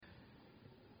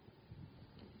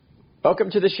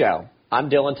Welcome to the show. I'm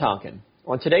Dylan Tonkin.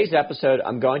 On today's episode,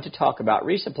 I'm going to talk about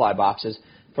resupply boxes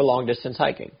for long-distance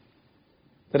hiking.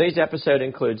 Today's episode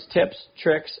includes tips,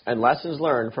 tricks, and lessons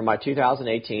learned from my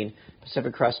 2018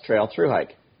 Pacific Crest Trail thru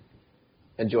hike.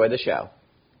 Enjoy the show.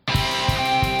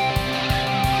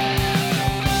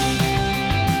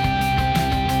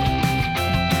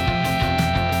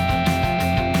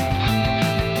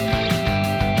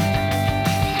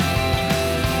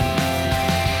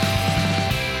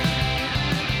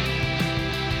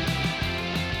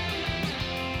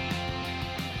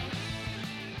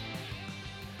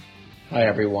 Hi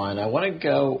everyone. I want to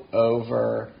go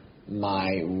over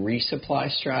my resupply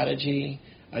strategy.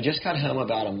 I just got home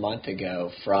about a month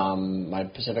ago from my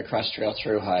Pacific Crest Trail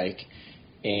thru hike,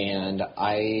 and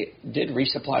I did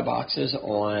resupply boxes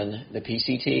on the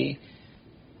PCT.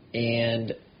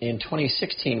 And in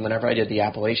 2016, whenever I did the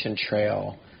Appalachian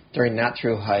Trail, during that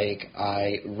thru hike,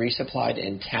 I resupplied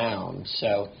in town.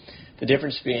 So the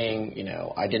difference being,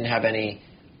 I didn't have any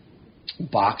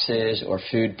boxes or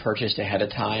food purchased ahead of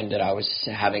time that I was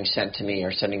having sent to me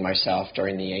or sending myself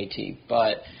during the AT.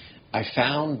 But I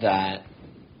found that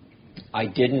I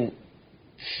didn't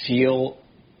feel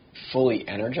fully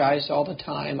energized all the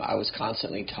time. I was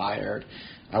constantly tired.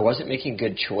 I wasn't making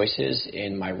good choices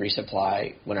in my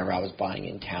resupply whenever I was buying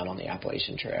in town on the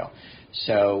Appalachian Trail.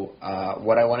 So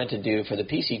what I wanted to do for the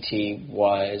PCT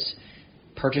was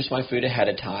purchase my food ahead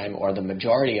of time, or the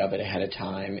majority of it ahead of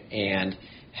time, and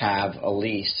have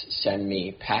Elyse send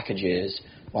me packages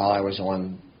while I was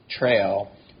on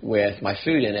trail with my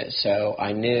food in it, so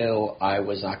I knew I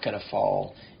was not going to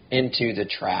fall into the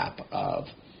trap of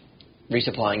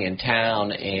resupplying in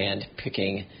town and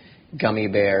picking gummy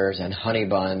bears and honey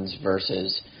buns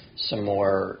versus some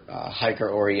more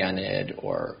hiker-oriented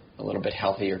or a little bit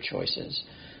healthier choices.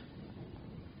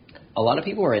 A lot of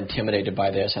people were intimidated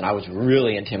by this, and I was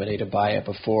really intimidated by it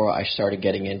before I started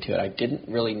getting into it. I didn't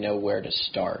really know where to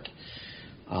start.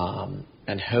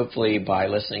 And hopefully by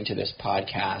listening to this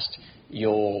podcast,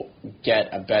 you'll get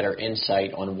a better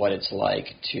insight on what it's like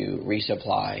to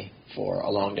resupply for a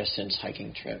long-distance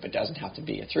hiking trip. It doesn't have to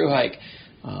be a thru hike,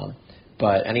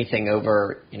 but anything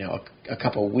over a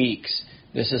couple weeks,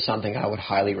 this is something I would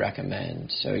highly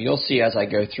recommend. So you'll see as I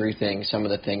go through things, some of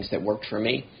the things that worked for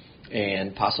me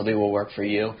and possibly will work for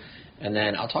you. And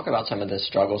then I'll talk about some of the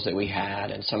struggles that we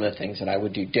had and some of the things that I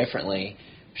would do differently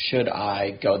should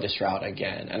I go this route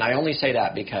again. And I only say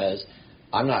that because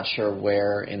I'm not sure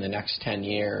where in the next 10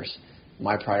 years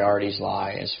my priorities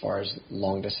lie as far as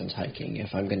long-distance hiking, if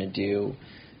I'm going to do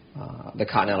the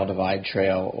Continental Divide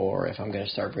Trail or if I'm going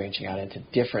to start branching out into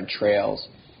different trails.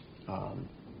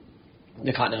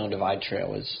 The Continental Divide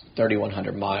Trail is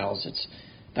 3,100 miles.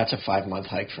 That's a 5-month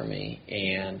hike for me,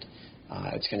 and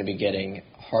it's going to be getting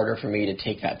harder for me to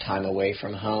take that time away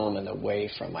from home and away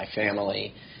from my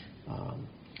family.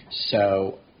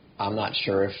 So I'm not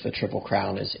sure if the Triple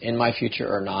Crown is in my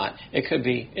future or not. It could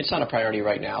be. It's not a priority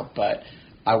right now, but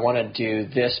I want to do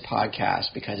this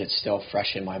podcast because it's still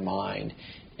fresh in my mind,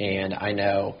 and I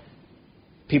know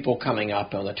people coming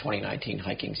up on the 2019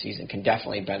 hiking season can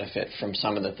definitely benefit from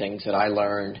some of the things that I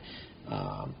learned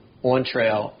on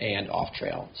trail and off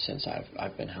trail since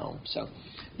I've been home. So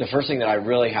the first thing that I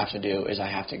really have to do is I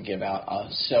have to give out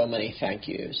so many thank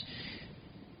yous.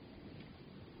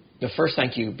 The first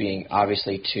thank you being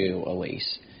obviously to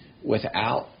Elyse.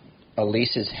 Without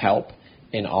Elyse's help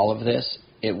in all of this,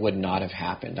 it would not have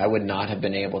happened. I would not have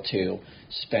been able to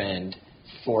spend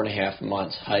 4.5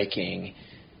 months hiking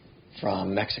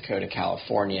from Mexico to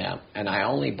California, and I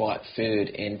only bought food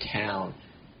in town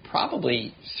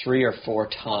probably 3 or 4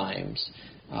 times.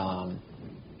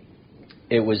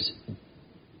 It was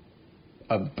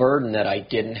a burden that I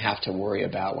didn't have to worry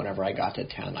about whenever I got to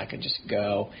town. I could just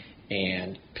go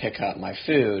and pick up my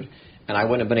food, and I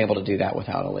wouldn't have been able to do that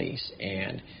without Elyse.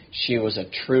 And she was a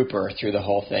trooper through the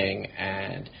whole thing,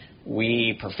 and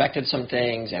we perfected some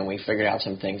things, and we figured out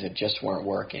some things that just weren't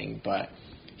working. But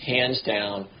hands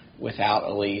down, without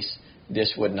Elyse,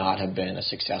 this would not have been a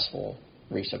successful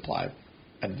resupply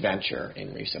adventure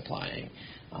in resupplying.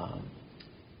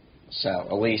 So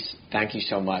Elyse, thank you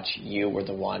so much. You were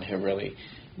the one who really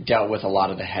dealt with a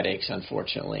lot of the headaches,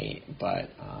 unfortunately, but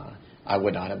I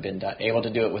would not have been able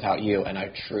to do it without you, and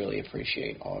I truly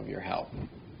appreciate all of your help.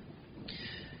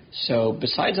 So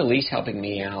besides Elyse helping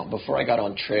me out, before I got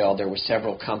on trail, there were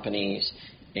several companies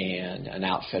and an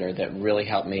outfitter that really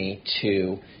helped me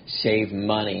to save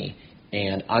money.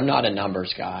 And I'm not a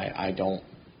numbers guy. I don't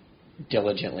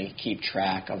diligently keep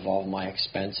track of all of my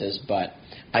expenses, but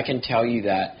I can tell you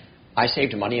that I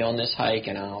saved money on this hike,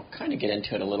 and I'll kind of get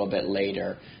into it a little bit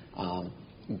later.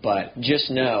 But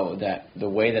just know that the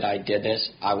way that I did this,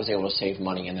 I was able to save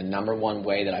money. And the number one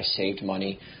way that I saved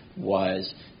money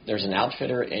was there's an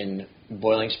outfitter in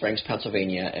Boiling Springs,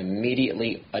 Pennsylvania,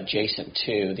 immediately adjacent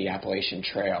to the Appalachian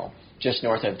Trail, just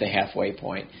north of the halfway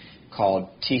point, called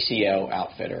TCO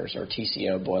Outfitters or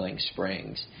TCO Boiling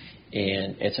Springs.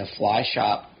 And it's a fly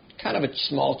shop, kind of a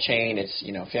small chain. It's,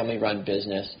 family-run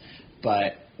business,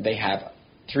 but they have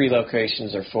 3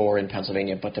 locations or 4 in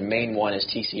Pennsylvania, but the main one is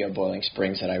TCO Boiling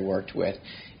Springs that I worked with.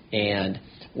 And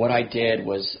what I did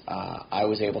was I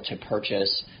was able to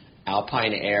purchase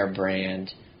Alpine Air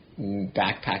brand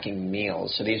backpacking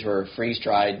meals. So these were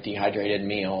freeze-dried, dehydrated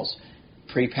meals,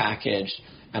 prepackaged,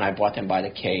 and I bought them by the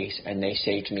case, and they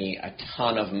saved me a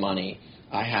ton of money.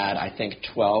 I had, I think,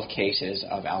 12 cases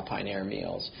of Alpine Air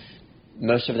meals.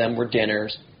 Most of them were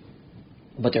dinners,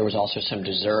 but there was also some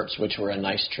desserts, which were a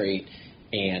nice treat,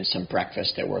 and some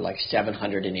breakfast that were like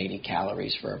 780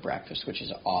 calories for a breakfast, which is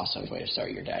an awesome way to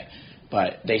start your day.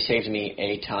 But they saved me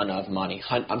a ton of money.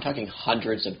 I'm talking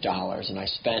hundreds of dollars, and I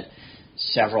spent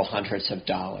several hundreds of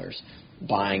dollars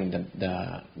buying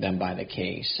them by the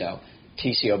case. So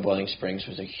TCO Boiling Springs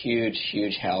was a huge,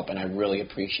 huge help, and I really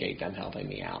appreciate them helping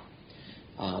me out.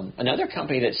 Another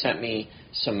company that sent me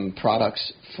some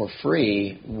products for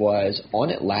free was On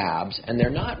It Labs, and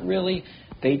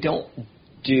they don't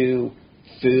do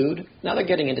food. Now they're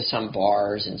getting into some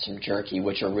bars and some jerky,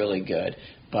 which are really good,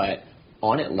 but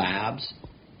On It Labs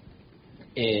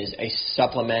is a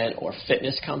supplement or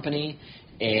fitness company,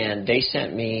 and they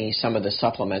sent me some of the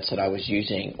supplements that I was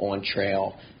using on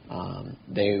trail.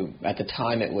 At the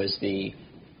time it was the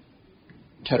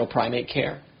Total Primate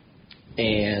Care,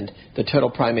 and the Total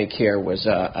Primate Care was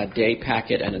a day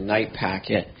packet and a night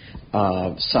packet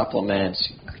of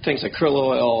supplements, things like krill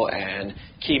oil and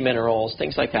key minerals,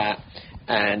 things like that,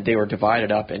 and they were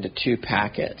divided up into 2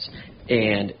 packets,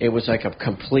 and it was like a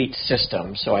complete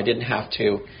system, so I didn't have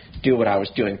to do what I was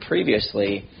doing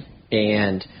previously,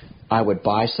 and I would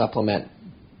buy supplement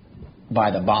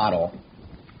by the bottle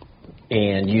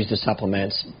and use the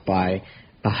supplements by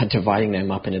dividing them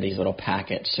up into these little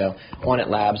packets. So On It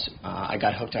Labs, I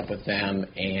got hooked up with them,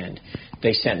 and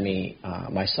they sent me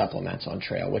my supplements on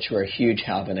trail, which were a huge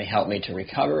help, and they helped me to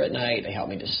recover at night. They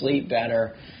helped me to sleep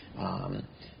better.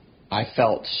 I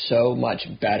felt so much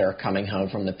better coming home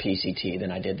from the PCT than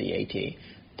I did the AT,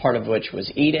 part of which was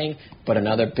eating, but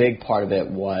another big part of it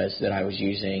was that I was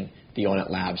using the On It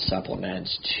Labs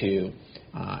supplements to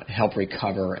help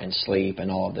recover and sleep and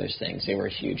all of those things. They were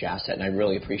a huge asset, and I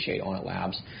really appreciate On It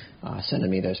Labs sending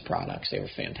me those products. They were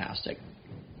fantastic.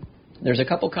 There's a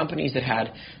couple companies that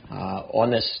had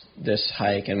on this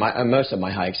hike, and most of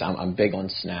my hikes, I'm big on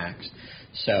snacks.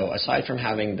 So aside from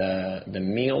having the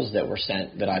meals that were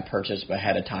sent that I purchased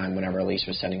ahead of time whenever Elyse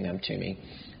was sending them to me,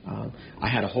 I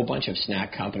had a whole bunch of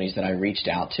snack companies that I reached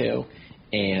out to,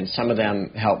 and some of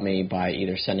them helped me by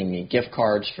either sending me gift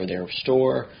cards for their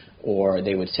store, or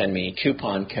they would send me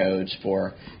coupon codes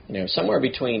for somewhere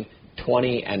between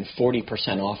 20 and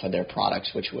 40% off of their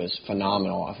products, which was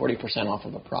phenomenal. 40% off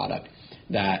of a product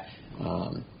that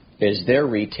is their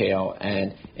retail,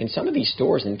 and in some of these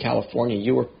stores in California,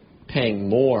 you were paying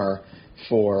more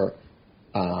for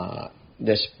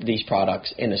these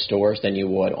products in the stores than you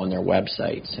would on their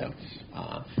website. So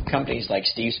companies like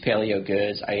Steve's Paleo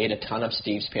Goods, I ate a ton of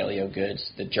Steve's Paleo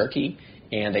Goods, the jerky,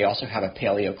 and they also have a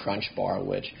Paleo Crunch bar,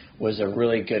 which was a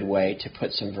really good way to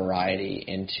put some variety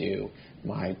into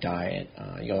my diet.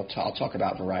 I'll talk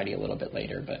about variety a little bit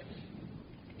later, but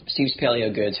Steve's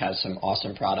Paleo Goods has some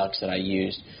awesome products that I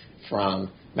used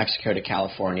from Mexico to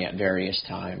California at various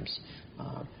times.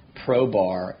 Pro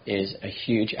Bar is a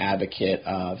huge advocate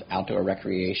of outdoor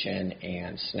recreation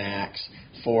and snacks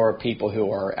for people who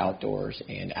are outdoors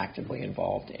and actively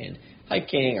involved in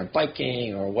hiking or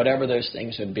biking or whatever those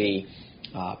things would be.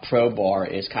 Pro Bar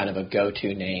is kind of a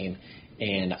go-to name,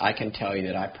 and I can tell you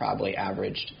that I probably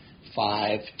averaged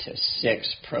 5 to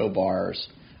 6 Pro Bars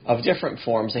of different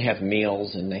forms. They have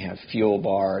meals and they have fuel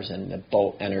bars and the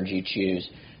Bolt Energy Chews.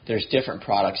 There's different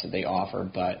products that they offer,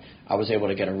 but I was able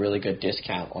to get a really good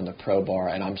discount on the Pro Bar,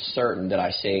 and I'm certain that I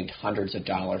saved hundreds of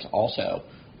dollars also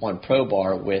on Pro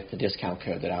Bar with the discount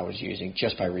code that I was using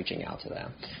just by reaching out to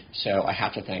them. So I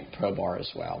have to thank Pro Bar as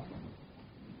well.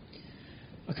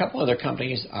 A couple other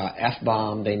companies,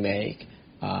 F-Bomb, they make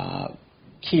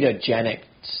ketogenic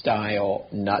style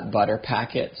nut butter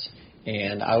packets,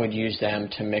 and I would use them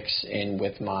to mix in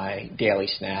with my daily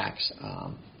snacks.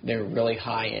 They're really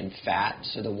high in fat,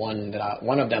 so one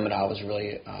of them that I was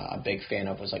really a big fan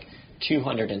of was like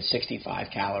 265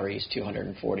 calories,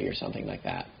 240 or something like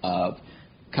that, of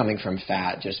coming from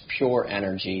fat, just pure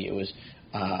energy. It was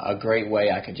a great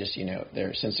way I could just,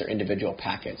 since they're individual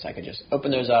packets, I could just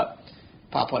open those up,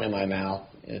 pop one in my mouth.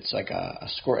 It's like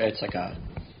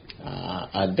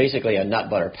basically a nut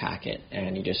butter packet,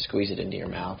 and you just squeeze it into your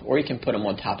mouth. Or you can put them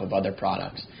on top of other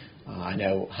products. I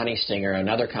know Honey Stinger,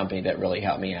 another company that really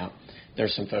helped me out.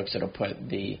 There's some folks that will put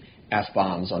the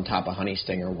F-bombs on top of Honey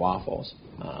Stinger waffles.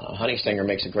 Honey Stinger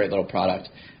makes a great little product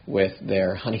with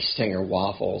their Honey Stinger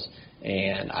waffles,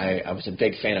 and I was a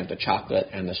big fan of the chocolate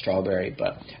and the strawberry,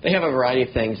 but they have a variety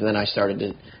of things, and then I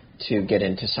started to get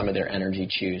into some of their energy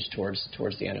chews towards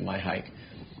the end of my hike.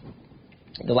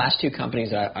 The last two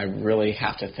companies that I really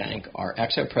have to thank are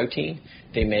Exoprotein.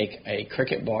 They make a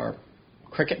cricket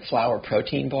flour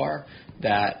protein bar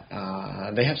that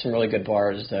they have some really good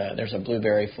bars. There's a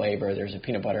blueberry flavor, there's a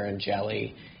peanut butter and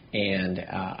jelly, and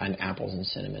an apples and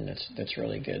cinnamon that's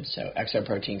really good. So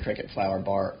Exoprotein cricket flour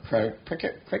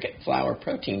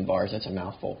protein bars, that's a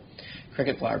mouthful.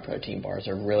 Cricket flour protein bars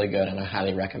are really good, and I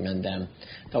highly recommend them.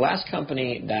 The last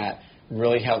company that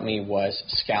really helped me was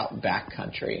Scout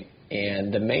Backcountry.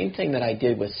 And the main thing that I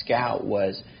did with Scout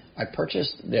was I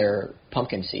purchased their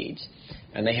pumpkin seeds.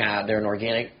 And they're an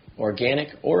organic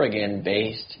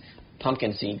Oregon-based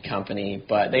pumpkin seed company,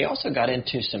 but they also got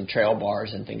into some trail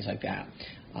bars and things like that.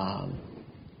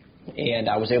 And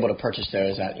I was able to purchase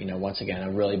those at, once again,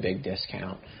 a really big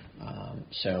discount.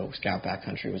 So Scout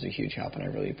Backcountry was a huge help, and I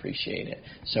really appreciate it.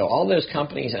 So all those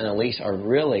companies and Elyse are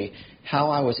really how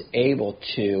I was able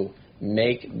to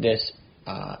make this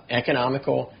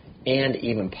economical and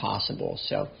even possible.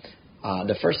 So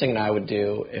the first thing that I would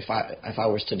do if I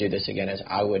was to do this again is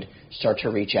I would start to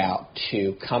reach out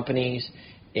to companies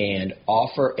and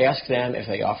ask them if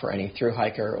they offer any thru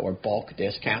hiker or bulk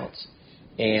discounts,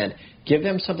 and give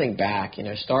them something back.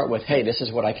 Start with, hey, this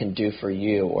is what I can do for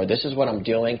you, or this is what I'm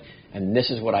doing, and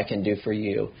this is what I can do for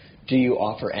you. Do you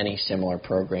offer any similar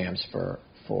programs for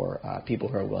people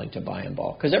who are willing to buy in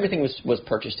bulk? Because everything was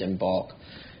purchased in bulk.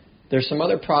 There's some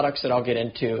other products that I'll get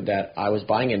into that I was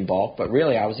buying in bulk, but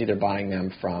really I was either buying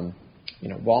them from,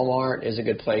 Walmart is a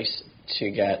good place to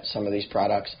get some of these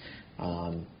products,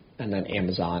 and then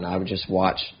Amazon. I would just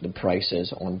watch the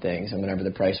prices on things, and whenever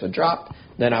the price would drop,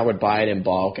 then I would buy it in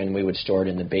bulk, and we would store it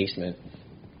in the basement.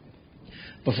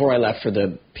 Before I left for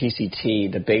the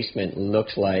PCT, the basement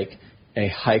looked like a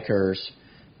hiker's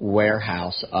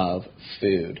warehouse of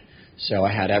food. So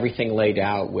I had everything laid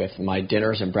out with my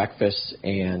dinners and breakfasts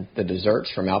and the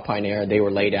desserts from Alpine Air. They were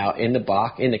laid out in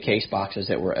the case boxes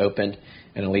that were opened,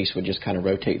 and Elyse would just kind of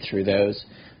rotate through those.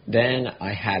 Then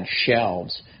I had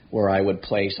shelves where I would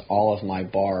place all of my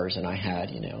bars, and I had,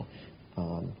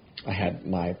 I had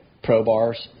my Pro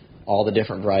bars, all the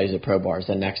different varieties of Pro bars.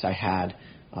 Then next I had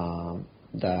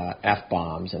the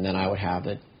F-bombs, and then I would have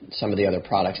some of the other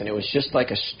products. And it was just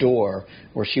like a store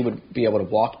where she would be able to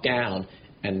walk down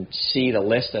and see the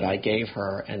list that I gave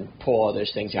her and pull all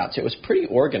those things out. So it was pretty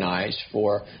organized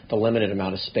for the limited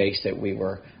amount of space that we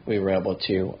were able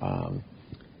to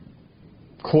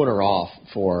corner off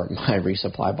for my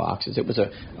resupply boxes. It was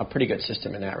a pretty good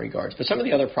system in that regard. But some of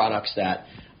the other products that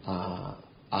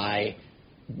I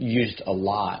used a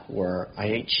lot I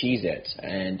ate Cheez-Its,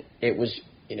 and it was,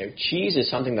 cheese is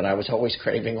something that I was always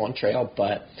craving on trail,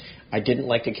 but I didn't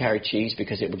like to carry cheese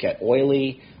because it would get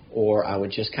oily, or I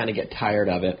would just kind of get tired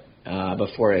of it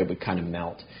before it would kind of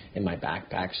melt in my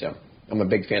backpack. So I'm a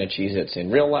big fan of Cheez-Its in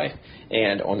real life,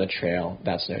 and on the trail,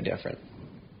 that's no different.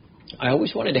 I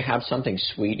always wanted to have something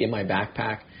sweet in my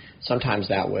backpack. Sometimes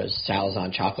that was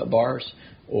Salazon chocolate bars,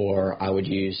 or I would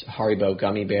use Haribo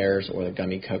gummy bears or the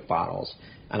gummy Coke bottles.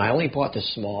 And I only bought the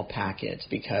small packets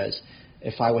because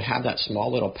if I would have that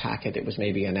small little packet that was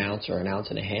maybe an ounce or an ounce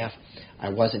and a half, I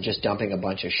wasn't just dumping a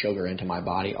bunch of sugar into my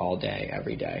body all day,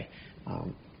 every day.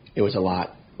 It was a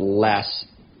lot less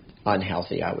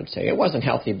unhealthy, I would say. It wasn't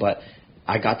healthy, but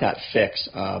I got that fix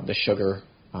of the sugar,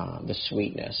 the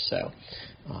sweetness. So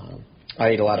I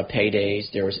ate a lot of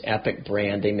Paydays. There was Epic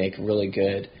brand. They make really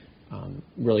good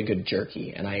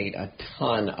jerky, and I ate a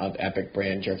ton of Epic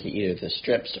brand jerky, either the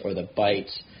strips or the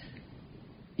bites.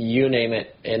 You name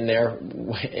it, in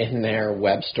their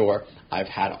web store, I've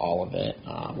had all of it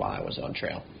while I was on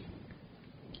trail.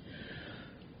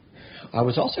 I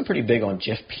was also pretty big on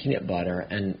Jif peanut butter,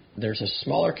 and there's a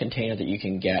smaller container that you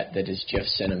can get that is Jif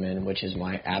cinnamon, which is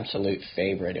my absolute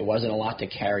favorite. It wasn't a lot to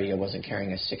carry. I wasn't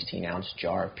carrying a 16-ounce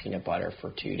jar of peanut butter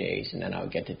for 2 days, and then I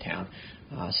would get to town.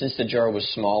 Since the jar was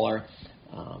smaller,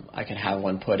 I could have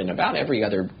one put in about every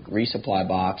other resupply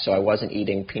box, so I wasn't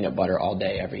eating peanut butter all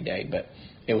day, every day, but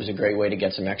it was a great way to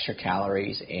get some extra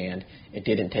calories, and it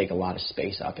didn't take a lot of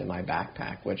space up in my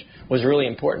backpack, which was really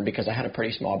important because I had a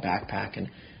pretty small backpack, and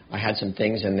I had some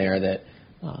things in there that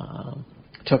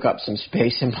took up some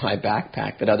space in my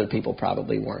backpack that other people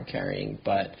probably weren't carrying.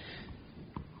 But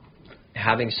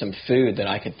having some food that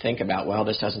I could think about, well,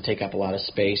 this doesn't take up a lot of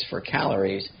space for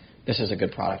calories, this is a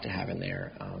good product to have in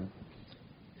there.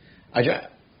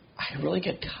 I really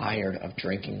get tired of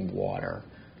drinking water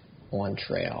on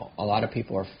trail. A lot of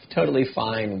people are totally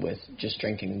fine with just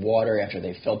drinking water after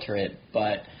they filter it,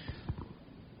 but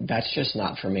that's just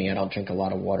not for me. I don't drink a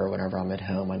lot of water whenever I'm at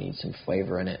home. I need some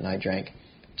flavor in it, and I drank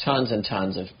tons and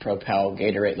tons of Propel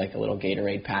Gatorade, like the little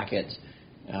Gatorade packets.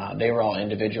 They were all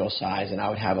individual size, and I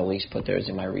would have Elyse put those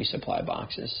in my resupply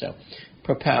boxes. So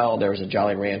Propel, there was a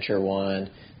Jolly Rancher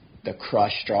one, the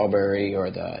Crush Strawberry,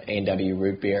 or the A&W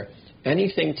Root Beer.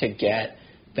 Anything to get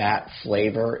that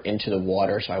flavor into the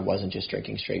water so I wasn't just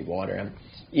drinking straight water. And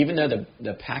even though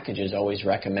the packages always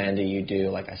recommend that you do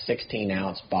like a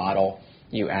 16-ounce bottle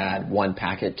you add one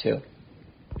packet to,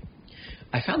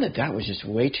 I found that was just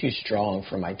way too strong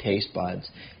for my taste buds,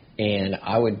 and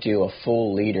I would do a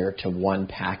full liter to one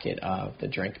packet of the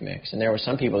drink mix. And there were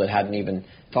some people that hadn't even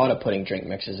thought of putting drink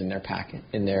mixes in their packet,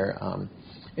 in their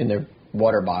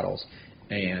water bottles,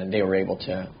 and they were able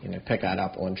to pick that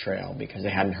up on trail because they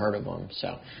hadn't heard of them.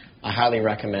 So I highly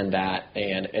recommend that,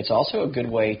 and it's also a good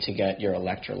way to get your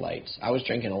electrolytes. I was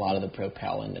drinking a lot of the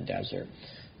Propel in the desert.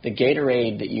 The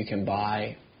Gatorade that you can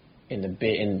buy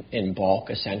in bulk,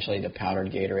 essentially the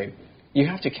powdered Gatorade, you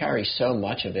have to carry so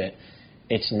much of it,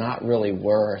 it's not really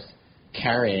worth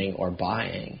carrying or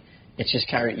buying. It's just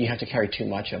you have to carry too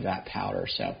much of that powder.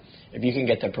 So if you can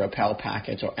get the Propel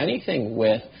packets or anything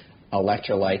with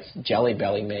electrolytes, Jelly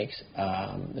Belly makes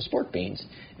the sport beans,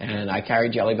 and I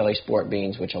carried Jelly Belly sport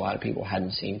beans, which a lot of people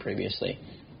hadn't seen previously,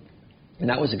 and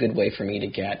that was a good way for me to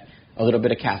get a little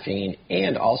bit of caffeine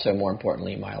and also, more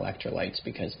importantly, my electrolytes,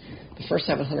 because the first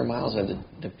 700 miles of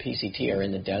the PCT are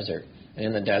in the desert, and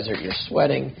in the desert you're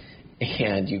sweating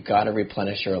and you've got to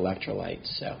replenish your electrolytes.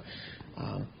 So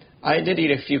I did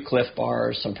eat a few Cliff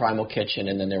Bars, some Primal Kitchen,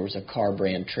 and then there was a Car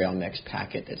Brand Trail Mix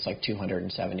packet that's like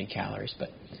 270 calories.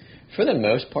 But for the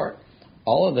most part,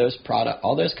 all those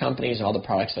companies, all the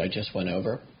products that I just went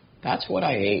over, that's what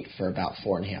I ate for about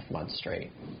 4.5 months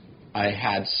straight. I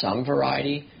had some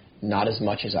variety, not as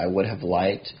much as I would have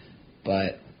liked,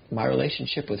 but my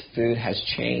relationship with food has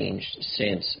changed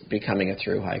since becoming a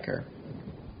thru hiker.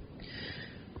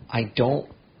 I don't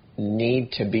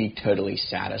need to be totally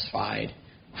satisfied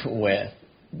with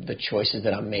the choices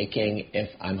that I'm making if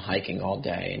I'm hiking all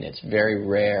day, and it's very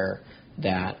rare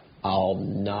that I'll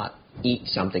not eat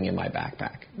something in my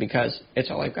backpack because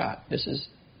it's all I've got. This is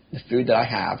the food that I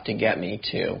have to get me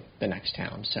to the next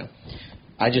town. So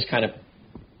I just kind of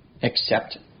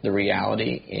accept the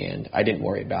reality, and I didn't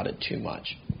worry about it too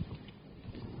much.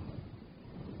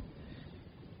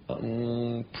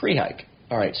 Pre-hike.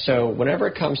 All right, so whenever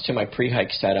it comes to my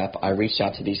pre-hike setup, I reached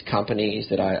out to these companies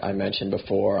that I mentioned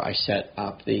before. I set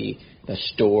up the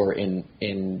store in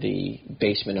the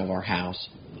basement of our house.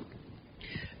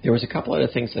 There was a couple other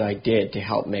things that I did to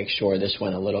help make sure this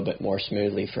went a little bit more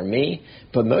smoothly for me,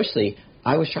 but mostly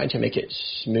I was trying to make it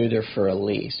smoother for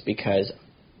Elyse because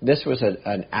this was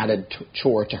an added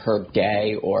chore to her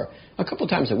day, or a couple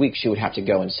times a week she would have to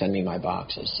go and send me my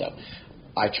boxes. So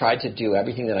I tried to do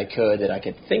everything that I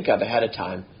could think of ahead of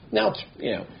time. Now,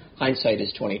 hindsight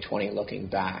is 20/20 looking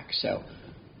back. So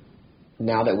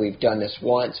now that we've done this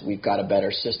once, we've got a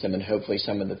better system, and hopefully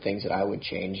some of the things that I would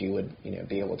change, you would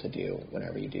be able to do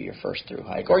whenever you do your first thru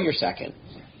hike or your second.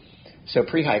 So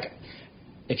pre-hike,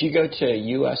 if you go to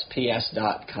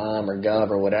USPS.com or Gov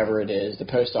or whatever it is, the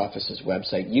post office's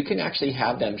website, you can actually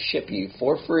have them ship you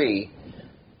for free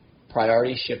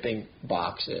priority shipping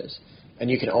boxes. And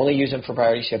you can only use them for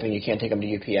priority shipping. You can't take them to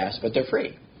UPS, but they're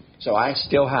free. So I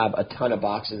still have a ton of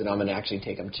boxes that I'm going to actually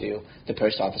take them to the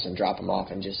post office and drop them off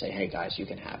and just say, hey, guys, you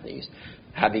can have these.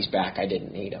 Have these back. I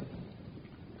didn't need them.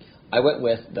 I went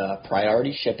with the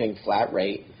priority shipping flat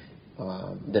rate,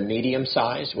 the medium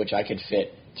size, which I could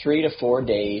fit 3 to 4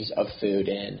 days of food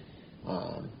in.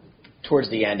 Towards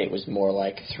the end, it was more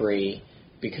like 3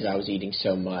 because I was eating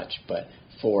so much. But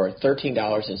for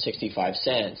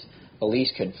 $13.65,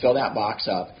 Elyse could fill that box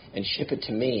up and ship it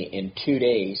to me in 2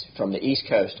 days from the East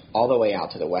Coast all the way out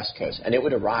to the West Coast. And it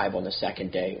would arrive on the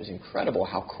second day. It was incredible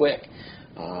how quick,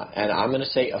 and I'm going to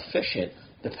say efficient,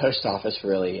 the post office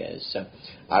really is. So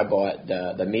I bought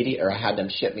I had them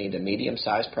ship me the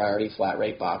medium-sized priority flat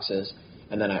rate boxes,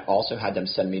 and then I also had them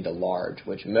send me the large,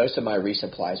 which most of my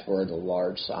resupplies were the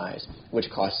large size, which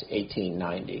costs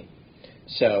 $18.90.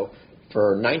 So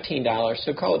for $19,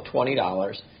 so call it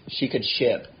 $20, she could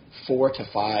ship 4 to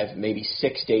 5, maybe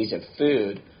 6 days of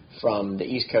food from the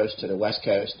East Coast to the West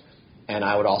Coast, and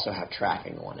I would also have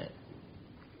tracking on it.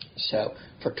 So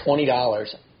for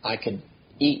 $20, I could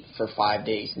eat for 5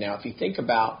 days. Now, if you think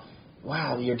about,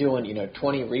 wow, you're doing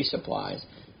 20 resupplies,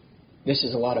 this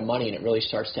is a lot of money, and it really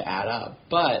starts to add up.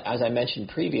 But as I mentioned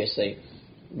previously,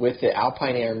 with the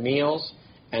Alpine Air meals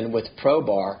and with Pro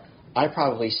Bar, I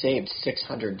probably saved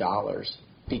 $600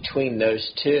 between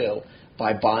those two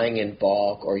by buying in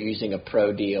bulk or using a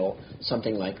pro deal,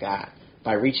 something like that.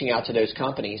 By reaching out to those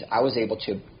companies, I was able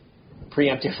to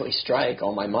preemptively strike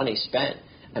all my money spent,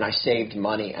 and I saved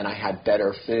money, and I had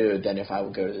better food than if I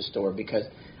would go to the store, because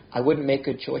I wouldn't make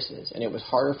good choices. And it was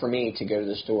harder for me to go to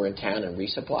the store in town and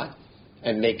resupply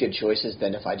and make good choices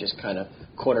than if I just kind of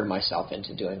cornered myself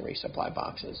into doing resupply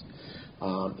boxes.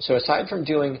 So aside from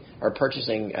doing or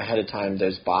purchasing ahead of time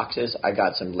those boxes, I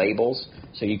got some labels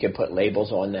so you can put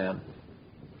labels on them.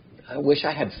 I wish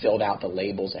I had filled out the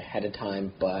labels ahead of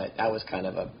time, but that was kind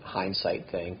of a hindsight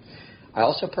thing. I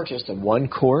also purchased the 1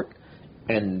 quart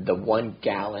and the 1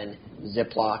 gallon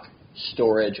Ziploc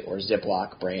storage or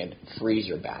Ziploc brand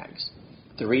freezer bags.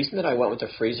 The reason that I went with the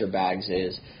freezer bags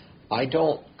is I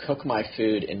don't cook my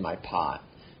food in my pot.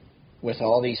 With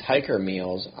all these hiker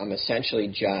meals, I'm essentially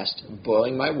just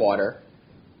boiling my water,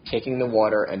 taking the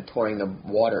water and pouring the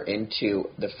water into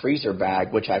the freezer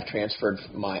bag, which I've transferred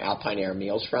my Alpine Air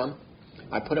meals from.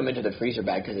 I put them into the freezer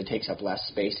bag because it takes up less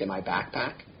space in my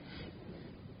backpack.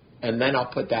 And then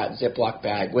I'll put that Ziploc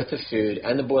bag with the food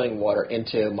and the boiling water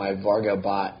into my Vargo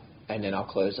bot, and then I'll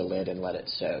close the lid and let it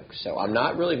soak. So I'm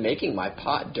not really making my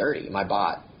pot dirty, my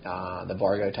bot, the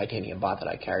Vargo titanium bot that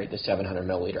I carried, the 700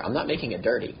 milliliter. I'm not making it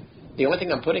dirty. The only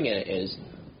thing I'm putting in it is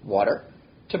water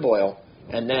to boil,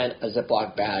 and then a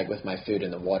Ziploc bag with my food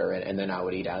and the water in it, and then I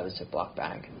would eat out of the Ziploc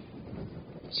bag.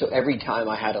 So every time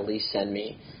I had Elyse send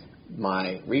me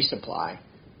my resupply,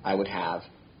 I would have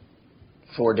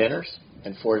 4 dinners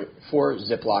and four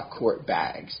Ziploc quart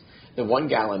bags. The 1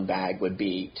 gallon bag would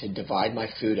be to divide my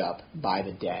food up by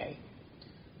the day.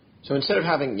 So instead of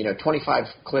having 25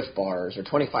 Cliff Bars or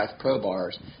 25 Pro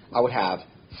Bars, I would have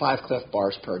 5 Cliff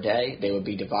Bars per day. They would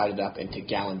be divided up into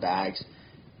gallon bags,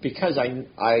 because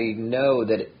I know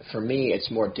that for me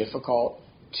it's more difficult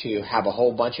to have a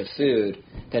whole bunch of food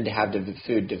than to have the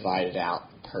food divided out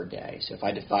per day. So if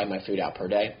I divide my food out per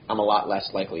day, I'm a lot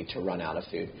less likely to run out of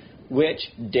food,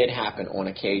 which did happen on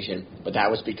occasion, but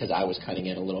that was because I was cutting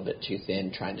it a little bit too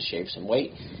thin, trying to shave some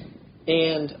weight,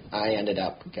 and I ended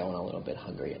up going a little bit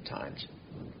hungry at times.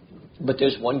 But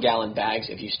those 1 gallon bags,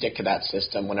 if you stick to that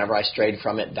system, whenever I strayed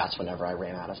from it, that's whenever I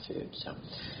ran out of food. So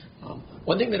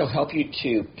one thing that will help you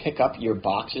to pick up your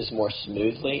boxes more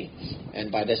smoothly,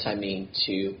 and by this I mean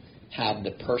to have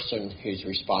the person who's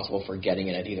responsible for getting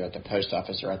it either at the post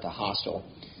office or at the hostel,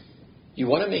 you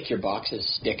want to make your boxes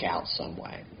stick out some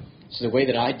way. So the way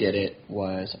that I did it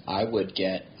was I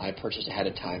purchased ahead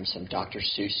of time some Dr.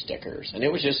 Seuss stickers. And it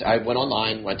was just, I went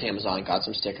online, went to Amazon, got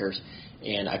some stickers,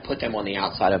 and I put them on the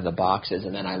outside of the boxes,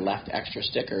 and then I left extra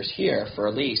stickers here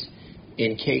for Elyse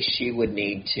in case she would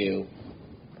need to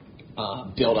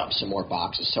build up some more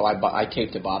boxes. So I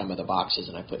taped the bottom of the boxes,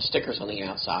 and I put stickers on the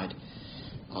outside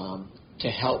to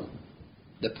help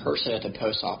the person at the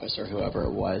post office or whoever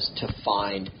it was to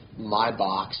find my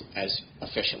box as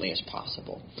efficiently as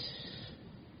possible.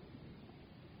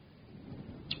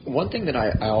 One thing that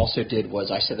I also did was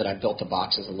I said that I built the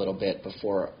boxes a little bit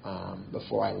before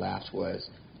I left was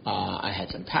I had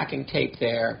some packing tape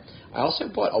there. I also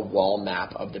bought a wall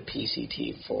map of the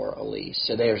PCT for Elyse.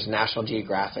 So there's National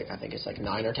Geographic. I think it's like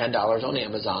 $9 or $10 on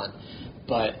Amazon,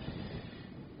 but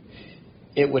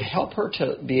it would help her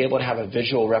to be able to have a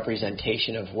visual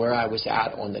representation of where I was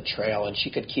at on the trail, and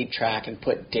she could keep track and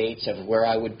put dates of where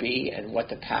I would be and what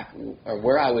the pack, or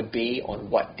where I would be on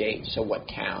what date, so what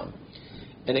town.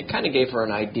 And it kind of gave her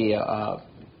an idea of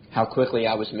how quickly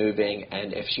I was moving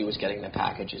and if she was getting the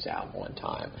packages out on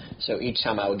time. So each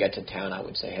time I would get to town, I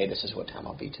would say, hey, this is what time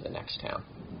I'll be to the next town.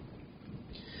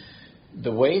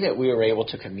 The way that we were able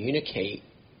to communicate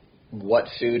what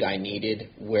food I needed,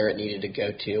 where it needed to go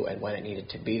to, and when it needed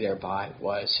to be there by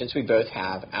was, since we both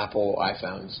have Apple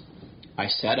iPhones, I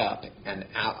set up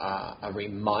a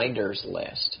reminders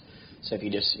list. So if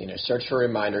you just search for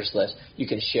reminders list, you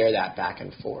can share that back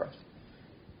and forth.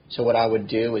 So what I would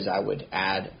do is I would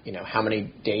add, how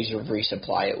many days of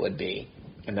resupply it would be,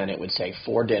 and then it would say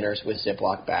 4 dinners with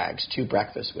Ziploc bags, 2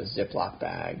 breakfasts with Ziploc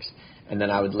bags, and then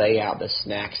I would lay out the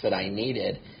snacks that I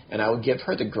needed, and I would give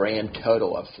her the grand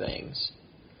total of things.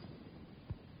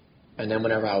 And then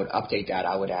whenever I would update that,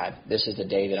 I would add, this is the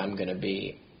day that I'm going to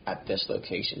be at this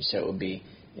location. So it would be,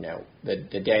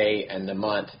 the day and the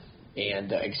month and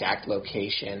the exact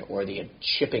location or the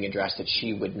shipping address that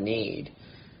she would need.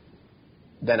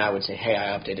 then I would say, hey,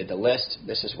 I updated the list.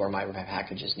 This is where my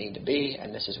packages need to be,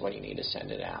 and this is when you need to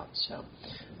send it out. So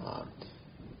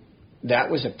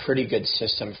that was a pretty good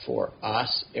system for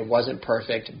us. It wasn't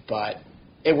perfect, but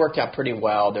it worked out pretty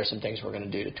well. There's some things we're going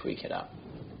to do to tweak it up.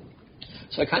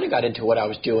 So I kind of got into what I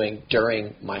was doing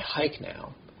during my hike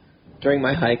now. During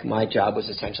my hike, my job was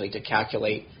essentially to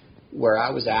calculate where I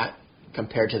was at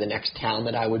compared to the next town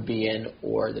that I would be in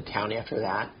or the town after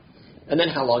that, and then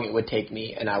how long it would take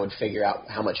me, and I would figure out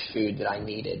how much food that I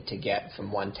needed to get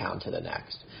from one town to the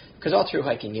next. Because all through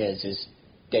hiking is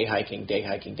day hiking, day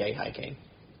hiking, day hiking,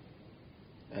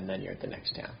 and then you're at the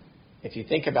next town. If you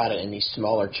think about it in these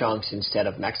smaller chunks instead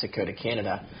of Mexico to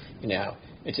Canada,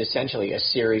 it's essentially a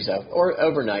series of, or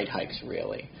overnight hikes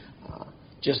really.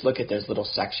 Just look at those little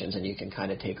sections and you can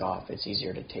kind of take off. It's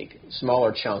easier to take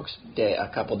smaller chunks a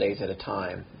couple days at a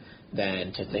time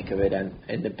than to think of it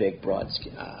in the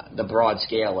broad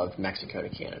scale of Mexico to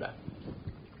Canada.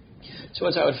 So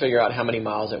once I would figure out how many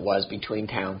miles it was between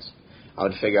towns, I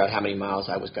would figure out how many miles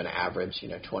I was going to average,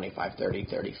 25, 30,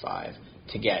 35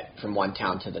 to get from one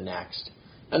town to the next.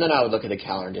 And then I would look at the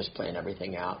calendar and just plan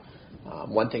everything out.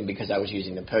 One thing, because I was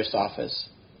using the post office,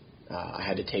 I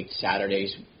had to take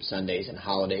Saturdays, Sundays, and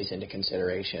holidays into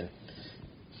consideration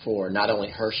for not only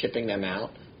her shipping them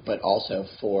out, but also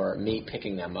for me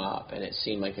picking them up. And it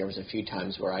seemed like there was a few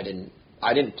times where I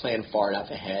didn't plan far enough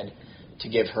ahead to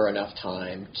give her enough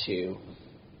time to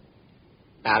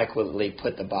adequately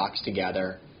put the box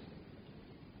together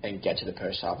and get to the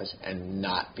post office and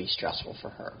not be stressful for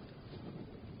her.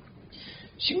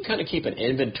 She would kind of keep an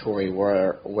inventory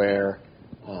where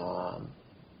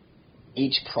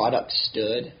each product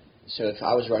stood. So if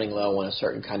I was running low on a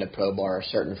certain kind of Pro Bar, a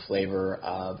certain flavor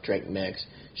of drink mix,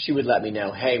 she would let me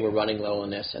know, hey, we're running low on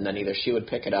this, and then either she would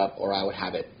pick it up or I would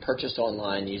have it purchased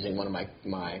online using one of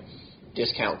my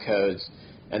discount codes,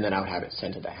 and then I would have it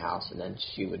sent to the house, and then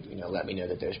she would let me know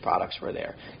that those products were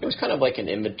there. It was kind of like an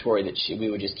inventory that we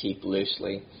would just keep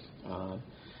loosely.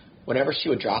 Whenever she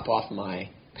would drop off my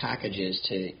packages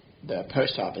to the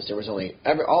post office, there was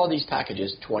all of these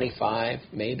packages, 25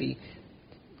 maybe,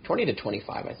 20 to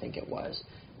 25 I think it was.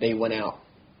 They went out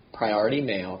priority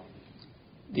mail.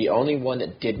 The only one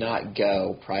that did not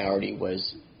go priority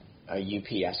was a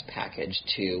UPS package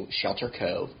to Shelter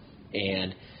Cove,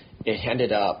 and it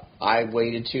ended up, I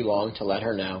waited too long to let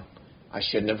her know. I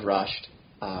shouldn't have rushed,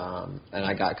 and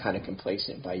I got kind of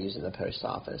complacent by using the post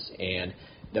office, and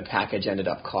the package ended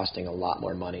up costing a lot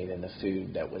more money than the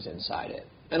food that was inside it.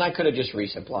 And I could have just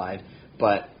resupplied,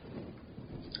 but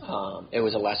it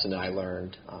was a lesson that I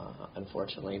learned,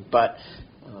 unfortunately. But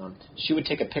she would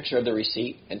take a picture of the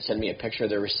receipt and send me a picture of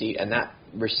the receipt, and that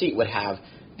receipt would have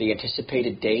the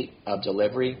anticipated date of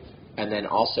delivery and then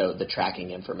also the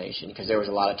tracking information, because there was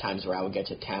a lot of times where I would get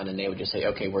to town and they would just say,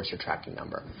 okay, where's your tracking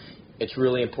number? It's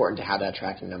really important to have that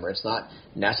tracking number. It's not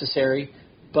necessary,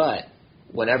 but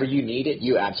whenever you need it,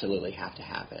 you absolutely have to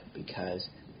have it, because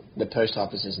the post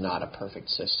office is not a perfect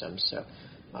system. So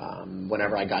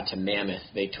whenever I got to Mammoth,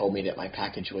 they told me that my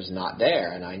package was not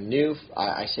there, and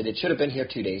I said it should have been here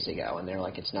 2 days ago, and they're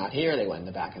like, it's not here. They went in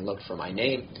the back and looked for my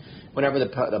name. Whenever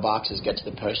the boxes get to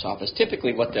the post office,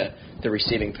 typically what the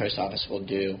receiving post office will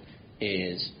do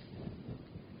is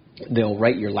they'll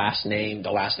write your last name,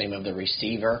 the last name of the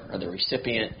receiver or the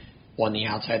recipient on the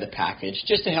outside of the package,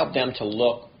 just to help them to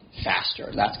look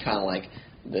faster. That's kind of like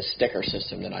the sticker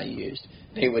system that I used.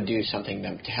 They would do something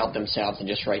to help themselves and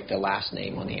just write the last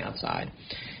name on the outside.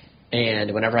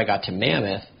 And whenever I got to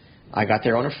Mammoth, I got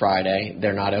there on a Friday.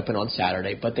 They're not open on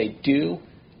Saturday, but they do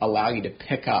allow you to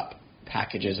pick up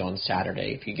packages on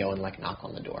Saturday if you go and knock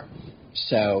on the door.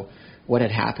 So what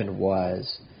had happened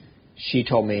was she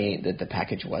told me that the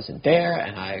package wasn't there,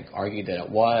 and I argued that it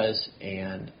was,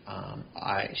 and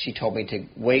she told me to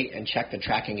wait and check the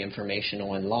tracking information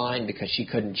online because she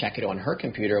couldn't check it on her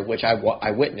computer, which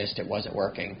I witnessed it wasn't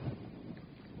working.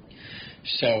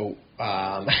 So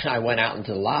I went out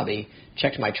into the lobby,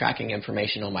 checked my tracking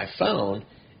information on my phone,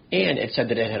 and it said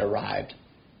that it had arrived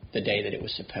the day that it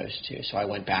was supposed to. So I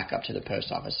went back up to the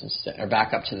post office, or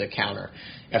back up to the counter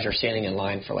after standing in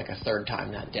line for a third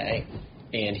time that day.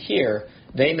 And here,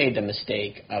 they made the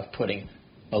mistake of putting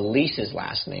Elyse's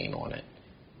last name on it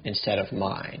instead of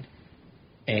mine.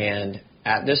 And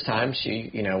at this time,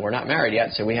 we're not married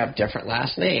yet, so we have different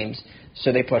last names.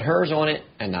 So they put hers on it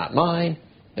and not mine.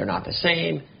 They're not the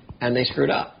same, and they screwed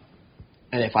up.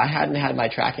 And if I hadn't had my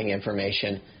tracking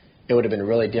information, it would have been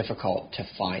really difficult to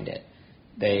find it.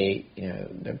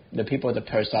 The people at the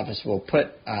post office will put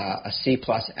a C+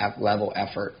 level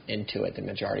effort into it the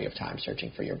majority of time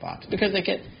searching for your box, because they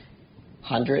get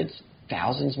hundreds,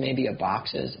 thousands maybe of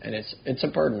boxes, and it's a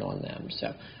burden on them.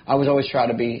 So I was always trying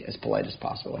to be as polite as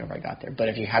possible whenever I got there. But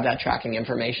if you have that tracking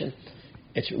information,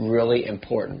 it's really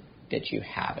important that you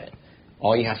have it.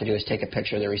 All you have to do is take a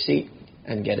picture of the receipt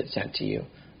and get it sent to you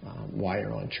while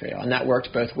you're on trail. And that worked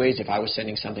both ways. If I was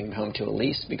sending something home to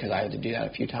Elyse, because I had to do that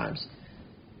a few times,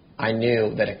 I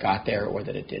knew that it got there or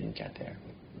that it didn't get there.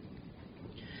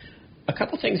 A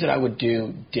couple things that I would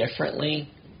do differently,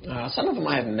 some of them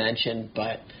I have mentioned,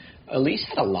 but Elyse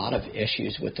had a lot of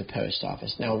issues with the post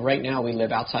office. Now, right now we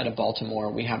live outside of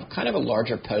Baltimore. We have kind of a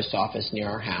larger post office near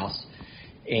our house,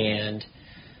 and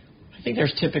I think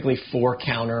there's typically 4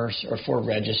 counters or 4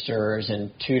 registers,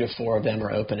 and 2 to 4 of them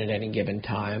are open at any given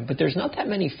time. But there's not that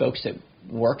many folks that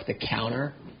work the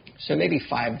counter, so maybe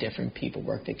 5 different people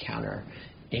work the counter.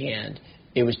 And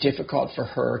it was difficult for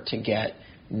her to get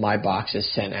my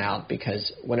boxes sent out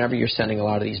because whenever you're sending a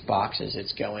lot of these boxes,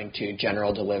 it's going to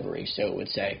general delivery. So it would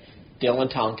say,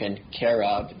 Dylan Tonkin, care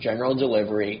of, general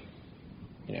delivery,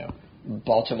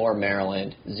 Baltimore,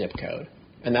 Maryland, zip code.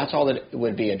 And that's all that it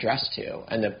would be addressed to.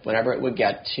 And whenever it would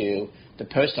get to the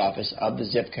post office of the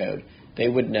zip code, they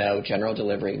would know general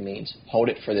delivery means hold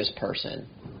it for this person.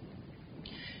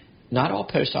 Not all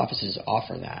post offices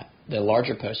offer that. The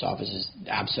larger post offices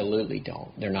absolutely don't.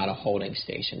 They're not a holding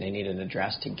station. They need an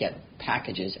address to get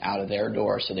packages out of their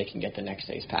door so they can get the next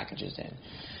day's packages in.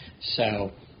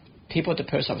 So people at the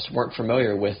post office weren't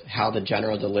familiar with how the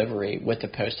general delivery with the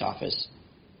post office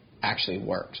actually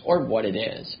works or what it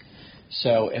is.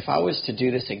 So if I was to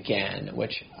do this again,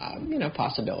 which,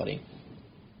 possibility,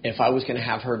 if I was going to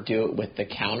have her do it with the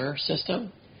counter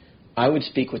system, I would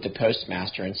speak with the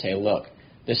postmaster and say, look,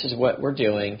 this is what we're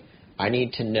doing. I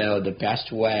need to know the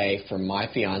best way for my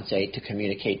fiance to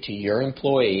communicate to your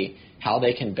employee how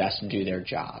they can best do their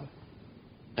job.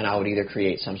 And I would either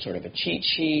create some sort of a cheat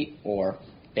sheet or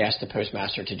ask the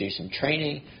postmaster to do some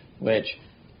training, which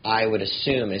I would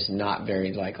assume is not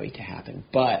very likely to happen.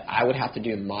 But I would have to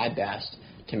do my best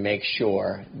to make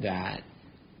sure that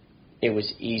it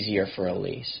was easier for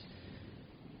Elyse.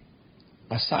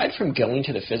 Aside from going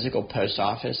to the physical post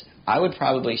office, I would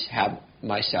probably have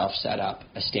myself set up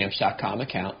a Stamps.com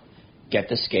account, get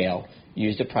the scale,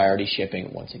 use the priority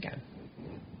shipping once again.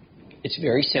 It's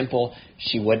very simple.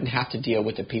 She wouldn't have to deal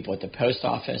with the people at the post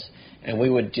office, and we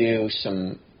would do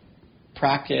some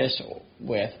practice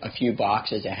with a few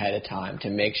boxes ahead of time to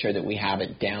make sure that we have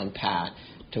it down pat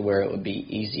to where it would be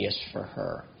easiest for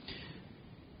her.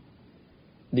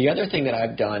 The other thing that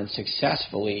I've done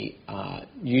successfully,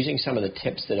 using some of the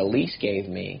tips that Elyse gave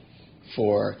me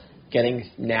for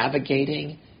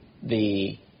navigating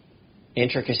the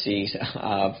intricacies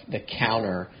of the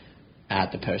counter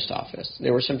at the post office.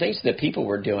 There were some things that people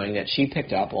were doing that she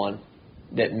picked up on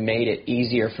that made it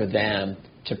easier for them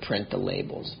to print the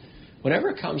labels. Whenever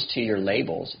it comes to your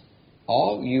labels,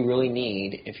 all you really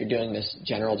need, if you're doing this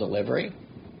general delivery,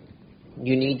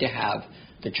 you need to have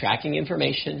the tracking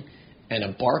information and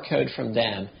a barcode from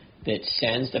them that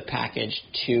sends the package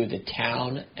to the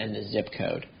town and the zip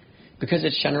code. Because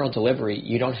it's general delivery,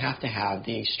 you don't have to have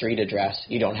the street address.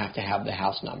 You don't have to have the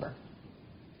house number.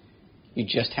 You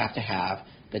just have to have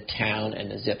the town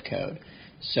and the zip code.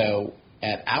 So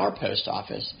at our post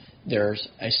office, there's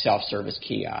a self-service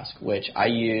kiosk, which I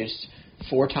used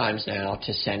 4 times now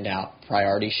to send out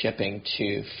priority shipping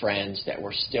to friends that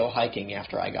were still hiking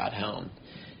after I got home.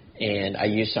 And I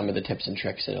used some of the tips and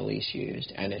tricks that Elyse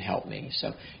used, and it helped me.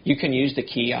 So you can use the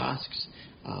kiosks.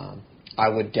 I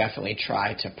would definitely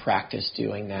try to practice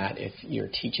doing that if you're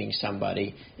teaching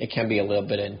somebody. It can be a little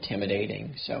bit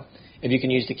intimidating. So if you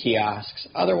can use the kiosks.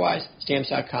 Otherwise,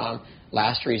 Stamps.com,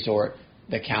 last resort.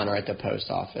 The counter at the post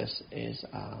office is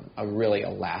really a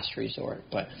last resort.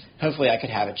 But hopefully I could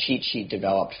have a cheat sheet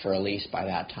developed for Elyse by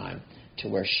that time to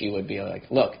where she would be like,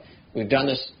 look, we've done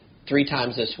this 3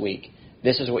 times this week.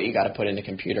 This is what you got to put in the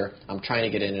computer. I'm trying to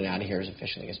get in and out of here as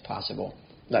efficiently as possible.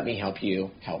 Let me help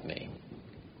you. Help me.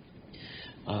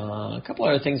 A couple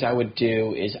other things I would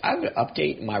do is I would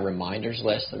update my reminders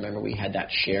list. Remember we had that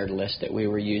shared list that we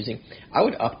were using. I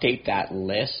would update that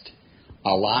list a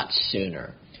lot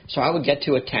sooner. So I would get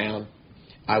to a town.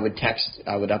 I would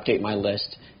update my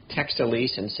list, text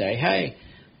Elyse and say, hey,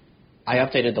 I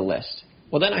updated the list.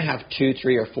 Well, then I have 2,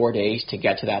 3, or 4 days to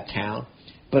get to that town.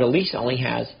 But Elyse only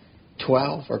has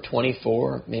 12 or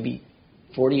 24, maybe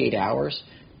 48 hours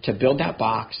to build that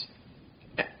box,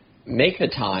 make the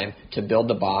time to build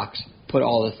the box, put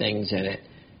all the things in it,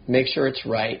 make sure it's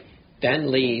right,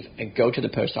 then leave and go to the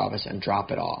post office and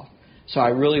drop it off. So I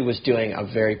really was doing a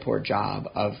very poor job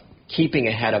of keeping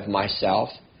ahead of myself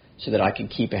so that I could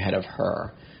keep ahead of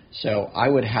her. So I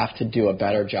would have to do a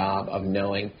better job of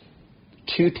knowing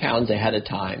 2 towns ahead of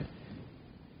time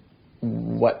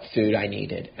what food I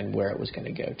needed and where it was going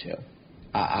to go to.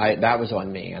 That was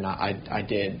on me, and I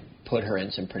did put her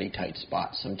in some pretty tight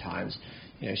spots sometimes.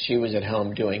 She was at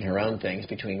home doing her own things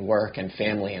between work and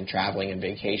family and traveling and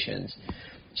vacations.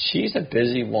 She's a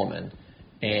busy woman,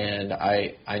 and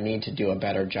I need to do a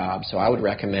better job. So I would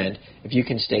recommend if you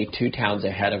can stay 2 towns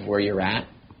ahead of where you're at,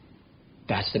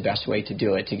 that's the best way to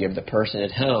do it, to give the person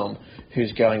at home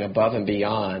who's going above and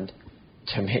beyond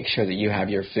to make sure that you have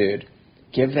your food.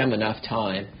 Give them enough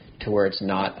time to where it's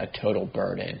not a total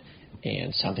burden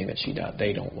and something that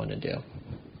they don't want to do.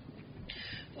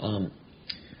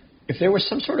 If there was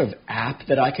some sort of app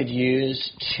that I could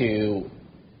use to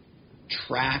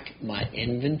track my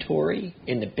inventory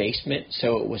in the basement,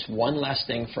 so it was one less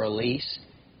thing for Elyse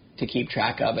to keep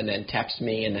track of and then text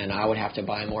me, and then I would have to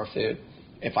buy more food.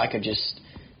 If I could just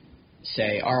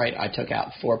say, all right, I took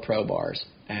out 4 Pro bars,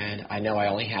 and I know I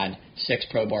only had 6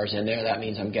 Pro bars in there. That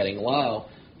means I'm getting low.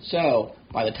 So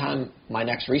by the time my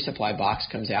next resupply box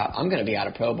comes out, I'm going to be out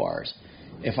of Pro bars.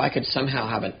 If I could somehow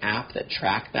have an app that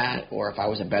tracked that, or if I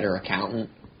was a better accountant,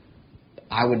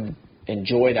 I would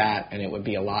enjoy that, and it would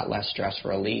be a lot less stress for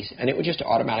Elyse, and it would just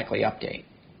automatically update.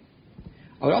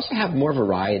 I would also have more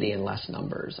variety and less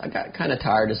numbers. I got kind of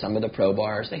tired of some of the Pro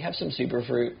bars. They have some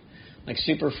superfruit, like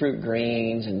superfruit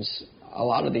greens, and a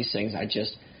lot of these things.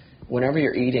 Whenever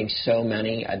you're eating so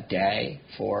many a day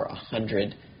for 100,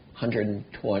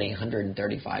 120,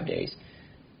 135 days,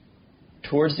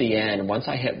 towards the end, once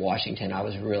I hit Washington, I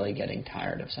was really getting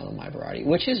tired of some of my variety,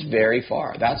 which is very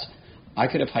far. I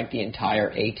could have hiked the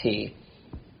entire AT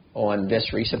on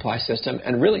this resupply system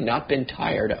and really not been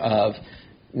tired of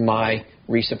my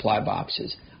resupply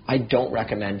boxes. I don't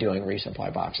recommend doing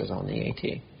resupply boxes on the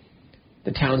AT.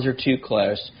 The towns are too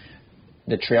close.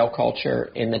 The trail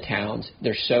culture in the towns,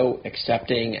 they're so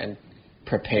accepting and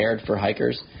prepared for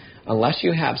hikers. Unless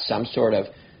you have some sort of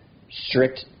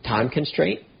strict time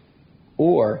constraint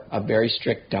or a very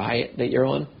strict diet that you're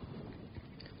on,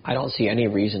 I don't see any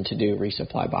reason to do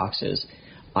resupply boxes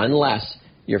unless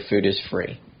your food is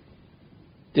free.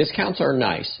 Discounts are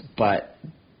nice, but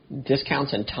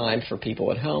discounts and time for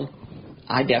people at home,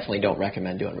 I definitely don't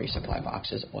recommend doing resupply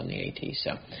boxes on the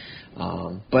AT.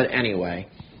 But anyway,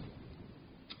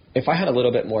 if I had a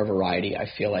little bit more variety, I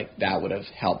feel like that would have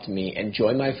helped me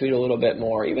enjoy my food a little bit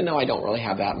more, even though I don't really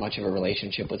have that much of a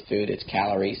relationship with food. It's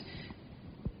calories.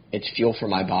 It's fuel for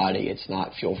my body. It's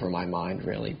not fuel for my mind,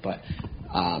 really. But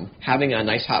having a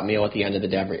nice hot meal at the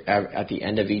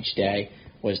end of each day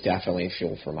was definitely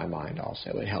fuel for my mind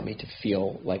also. It helped me to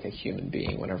feel like a human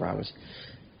being whenever I was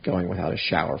going without a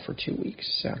shower for 2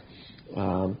 weeks.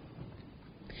 So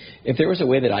if there was a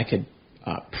way that I could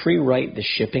pre-write the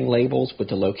shipping labels with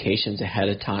the locations ahead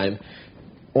of time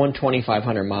on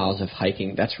 2,500 miles of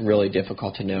hiking, that's really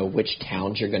difficult to know which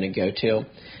towns you're going to go to.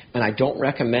 And I don't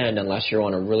recommend, unless you're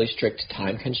on a really strict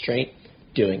time constraint,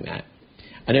 doing that.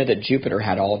 I know that Jupiter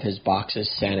had all of his boxes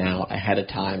sent out ahead of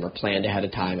time or planned ahead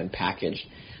of time and packaged.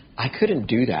 I couldn't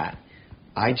do that.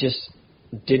 I just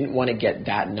didn't want to get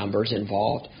that numbers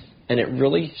involved. And it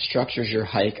really structures your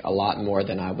hike a lot more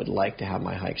than I would like to have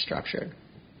my hike structured.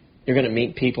 You're going to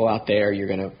meet people out there. You're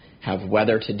going to have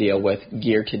weather to deal with,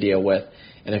 gear to deal with.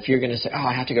 And if you're going to say,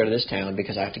 I have to go to this town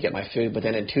because I have to get my food, but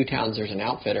then in 2 towns there's an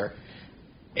outfitter,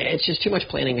 it's just too much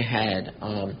planning ahead.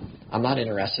 I'm not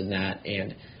interested in that,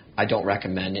 and I don't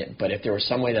recommend it. But if there was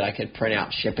some way that I could print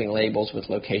out shipping labels with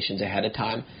locations ahead of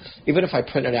time, even if I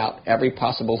printed out every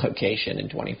possible location in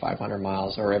 2,500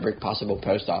 miles or every possible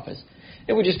post office,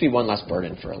 it would just be one less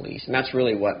burden for Elyse. And that's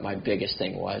really what my biggest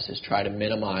thing was, is try to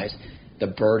minimize the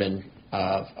burden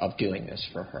of doing this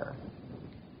for her.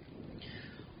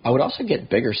 I would also get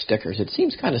bigger stickers. It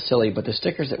seems kind of silly, but the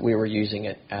stickers that we were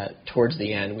using towards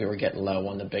the end, we were getting low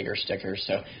on the bigger stickers,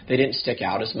 so they didn't stick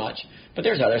out as much. But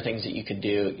there's other things that you could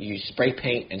do. You spray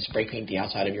paint the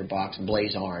outside of your box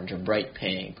blaze orange or bright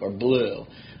pink or blue.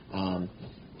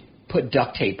 Put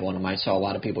duct tape on them. I saw a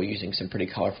lot of people using some pretty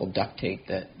colorful duct tape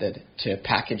that to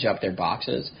package up their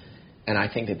boxes, and I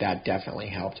think that definitely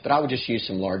helped. But I would just use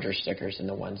some larger stickers than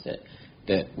the ones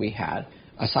that we had.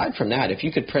 Aside from that, if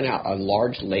you could print out a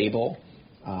large label,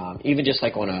 even just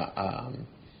like on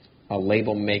a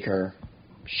label maker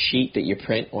sheet that you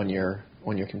print on your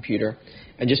computer,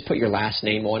 and just put your last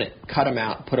name on it, cut them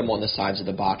out, put them on the sides of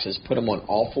the boxes, put them on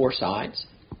all 4 sides,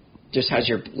 just has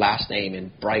your last name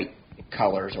in bright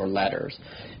colors or letters.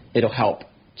 It'll help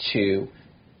to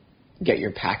get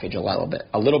your package a little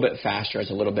bit faster,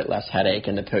 has a little bit less headache,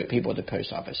 and the people at the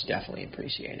post office definitely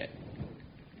appreciate it.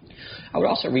 I would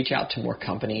also reach out to more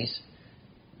companies.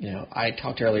 I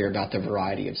talked earlier about the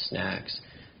variety of snacks.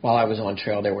 while I was on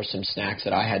trail, there were some snacks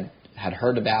that I had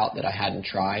heard about that I hadn't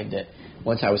tried, that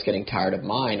once I was getting tired of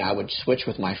mine, I would switch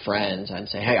with my friends and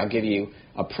say, hey, I'll give you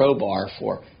a Pro Bar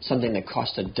for something that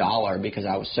cost $1 because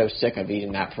I was so sick of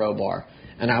eating that Pro Bar.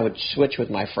 And I would switch with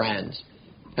my friends.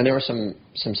 And there were some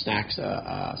snacks,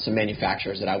 some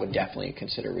manufacturers that I would definitely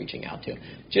consider reaching out to,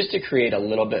 just to create a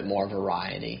little bit more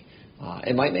variety.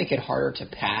 It might make it harder to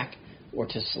pack or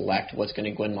to select what's going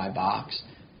to go in my box,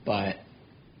 but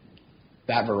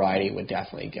that variety would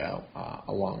definitely go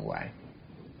a long way.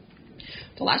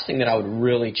 The last thing that I would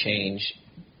really change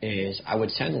is I would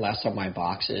send less of my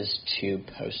boxes to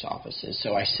post offices.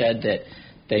 So I said that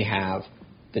they have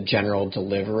the general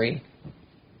delivery.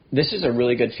 This is a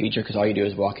really good feature because all you do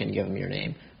is walk in and give them your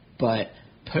name. But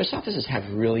post offices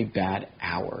have really bad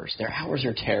hours. Their hours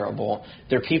are terrible.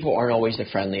 Their people aren't always the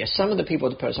friendliest. Some of the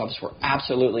people at the post office were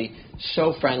absolutely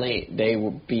so friendly, they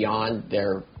were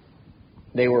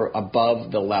they were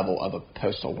above the level of a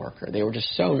postal worker. They were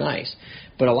just so nice.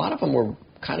 But a lot of them were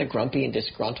kind of grumpy and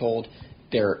disgruntled.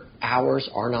 Their hours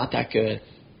are not that good.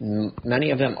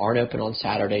 Many of them aren't open on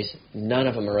Saturdays. None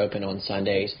of them are open on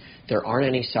Sundays. There aren't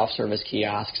any self-service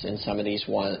kiosks in some of these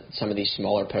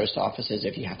smaller post offices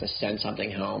if you have to send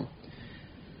something home.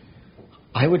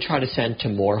 I would try to send to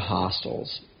more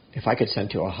hostels. If I could send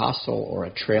to a hostel or a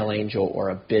trail angel or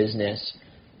a business,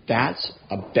 that's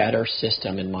a better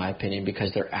system in my opinion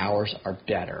because their hours are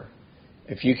better.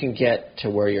 If you can get to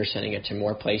where you're sending it to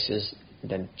more places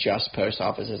than just post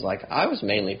offices, like I was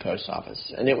mainly post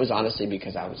office, and it was honestly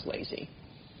because I was lazy.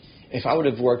 If I would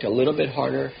have worked a little bit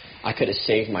harder, I could have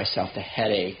saved myself the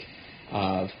headache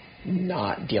of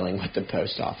not dealing with the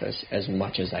post office as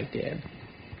much as I did.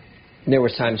 There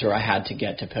were times where I had to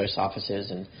get to post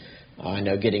offices, and I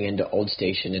know getting into Old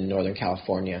Station in Northern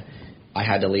California, I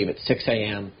had to leave at 6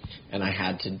 a.m., and I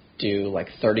had to do like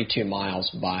 32 miles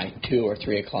by 2 or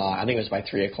 3 o'clock. I think it was by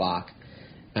 3 o'clock,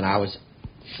 and I was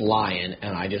flying,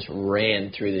 and I just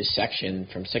ran through this section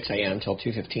from 6 a.m. until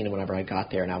 2:15 whenever I got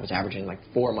there, and I was averaging like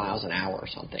 4 miles an hour or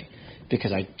something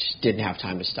because I just didn't have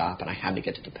time to stop, and I had to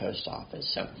get to the post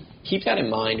office. So keep that in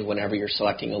mind whenever you're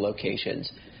selecting the locations.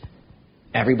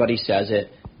 Everybody says it,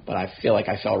 but I feel like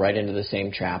I fell right into the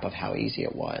same trap of how easy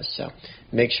it was. So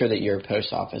make sure that your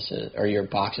post offices or your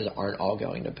boxes aren't all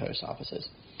going to post offices.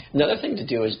 Another thing to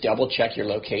do is double check your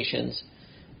locations,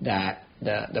 that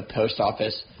the post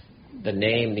office, the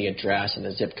name, the address, and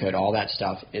the zip code, all that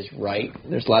stuff is right.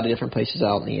 There's a lot of different places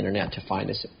out on the internet to find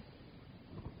this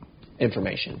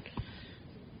information.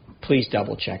 Please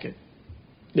double check it.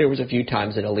 There was a few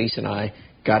times that Elyse and I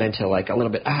got into like a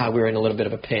little bit, we were in a little bit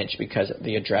of a pinch because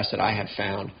the address that I had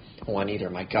found on either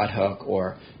my Gut Hook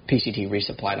or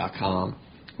PCTresupply.com,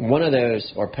 one of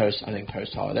those, or Post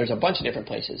Hall, there's a bunch of different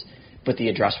places, but the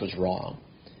address was wrong.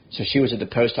 So she was at the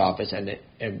post office,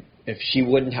 and if she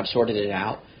wouldn't have sorted it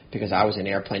out because I was in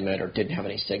airplane mode or didn't have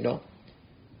any signal,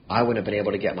 I wouldn't have been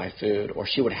able to get my food, or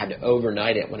she would have had to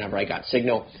overnight it whenever I got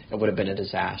signal. It would have been a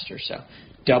disaster. So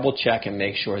double check and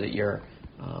make sure that your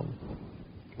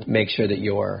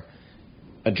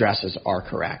addresses are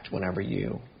correct whenever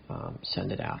you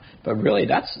send it out. But really,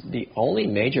 that's the only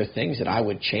major things that I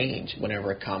would change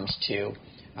whenever it comes to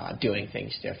doing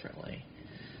things differently.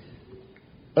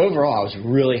 Overall, I was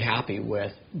really happy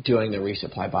with doing the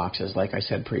resupply boxes, like I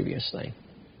said previously.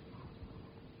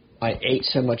 I ate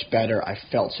so much better. I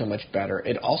felt so much better.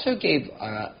 It also gave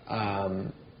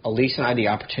Elyse and I the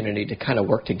opportunity to kind of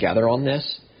work together on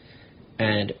this.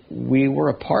 And we were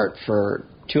apart for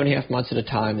 2.5 months at a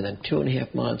time, and then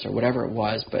 2.5 months or whatever it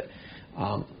was. But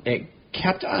it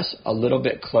kept us a little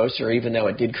bit closer, even though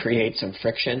it did create some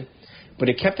friction. But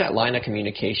it kept that line of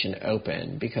communication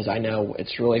open, because I know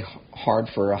it's really hard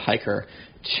for a hiker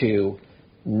to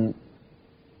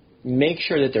make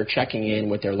sure that they're checking in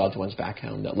with their loved ones back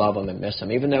home that love them and miss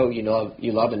them. Even though you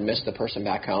love and miss the person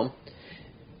back home,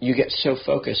 you get so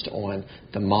focused on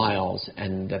the miles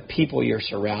and the people you're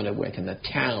surrounded with and the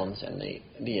towns and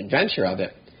the adventure of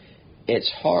it, it's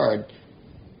hard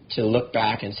to look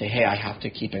back and say, hey, I have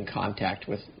to keep in contact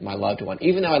with my loved one.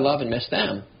 Even though I love and miss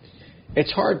them,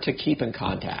 it's hard to keep in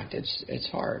contact. It's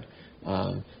hard.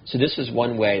 So this is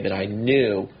one way that I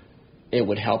knew it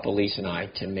would help Elyse and I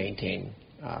to maintain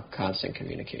constant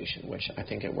communication, which I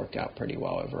think it worked out pretty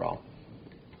well overall.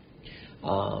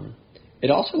 It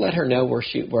also let her know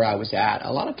where I was at.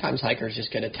 A lot of times hikers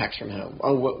just get a text from home.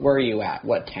 Oh, where are you at?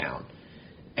 What town?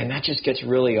 And that just gets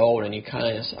really old, and you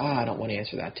kind of say, I don't want to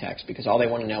answer that text, because all they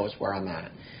want to know is where I'm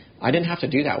at. I didn't have to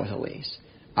do that with Elyse.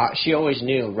 She always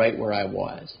knew right where I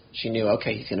was. She knew,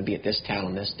 okay, he's going to be at this town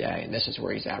on this day, and this is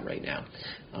where he's at right now.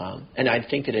 And I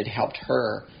think that it helped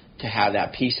her to have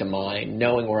that peace of mind,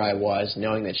 knowing where I was,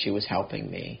 knowing that she was helping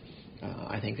me.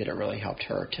 I think that it really helped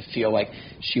her to feel like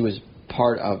she was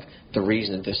part of the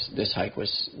reason this hike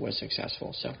was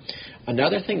successful. So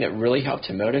another thing that really helped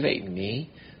to motivate me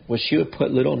was she would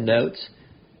put little notes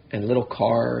and little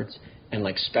cards and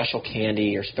like special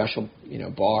candy or special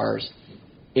bars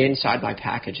inside my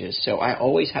packages. So I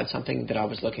always had something that I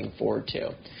was looking forward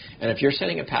to. And if you're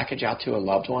sending a package out to a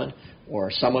loved one or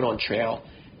someone on trail,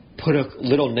 put a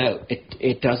little note.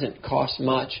 It doesn't cost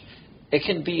much. It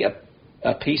can be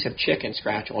a piece of chicken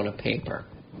scratch on a paper.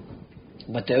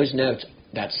 But those notes,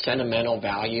 that sentimental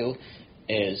value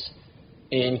is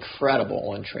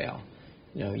incredible on trail.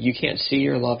 You can't see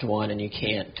your loved one and you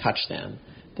can't touch them.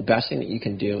 The best thing that you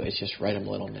can do is just write them a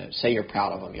little note. Say you're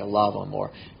proud of them, you love them,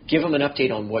 or give them an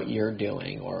update on what you're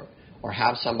doing, or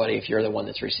have somebody, if you're the one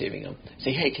that's receiving them,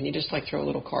 say, hey, can you just throw a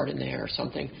little card in there or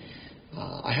something?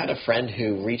 I had a friend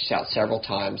who reached out several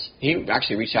times. He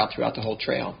actually reached out throughout the whole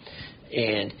trail,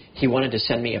 and he wanted to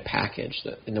send me a package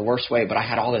in the worst way, but I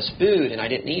had all this food and I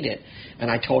didn't need it. And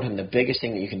I told him the biggest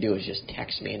thing that you can do is just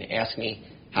text me and ask me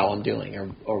how I'm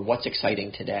doing or what's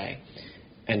exciting today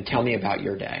and tell me about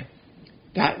your day.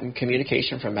 That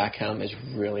communication from back home is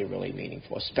really, really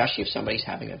meaningful, especially if somebody's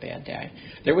having a bad day.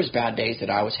 There was bad days that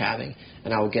I was having,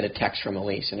 and I would get a text from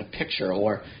Elyse and a picture,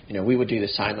 or we would do the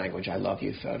sign language, I love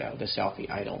you photo, the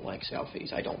selfie. I don't like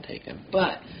selfies. I don't take them.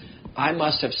 But I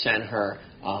must have sent her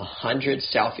 100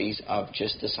 selfies of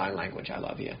just the sign language, I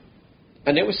love you.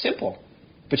 And it was simple.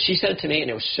 But she sent it to me,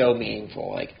 and it was so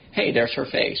meaningful. Like, hey, there's her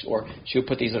face. Or she would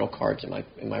put these little cards in my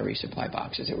resupply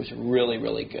boxes. It was really,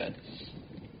 really good.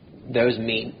 Those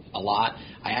mean a lot.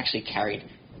 I actually carried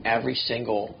every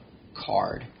single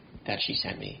card that she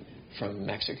sent me from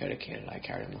Mexico to Canada. I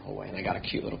carried them the whole way, and I got a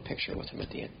cute little picture with them at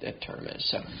the tournament.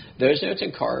 So those notes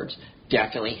and cards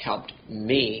definitely helped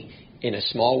me in a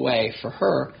small way for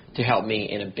her to help me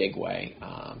in a big way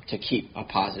to keep a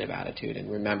positive attitude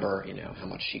and remember, how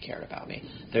much she cared about me.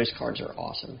 Those cards are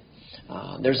awesome.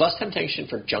 There's less temptation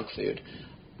for junk food.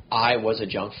 I was a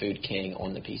junk food king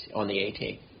on the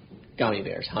AT. Gummy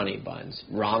bears, honey buns,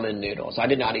 ramen noodles. I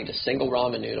did not eat a single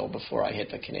ramen noodle before I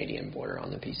hit the Canadian border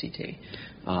on the PCT.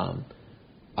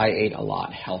 I ate a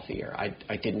lot healthier.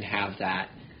 I didn't have that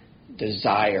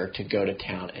desire to go to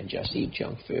town and just eat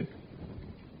junk food.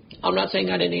 I'm not saying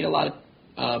I didn't eat a lot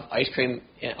of ice cream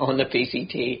on the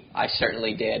PCT. I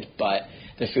certainly did, but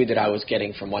the food that I was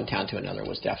getting from one town to another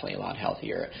was definitely a lot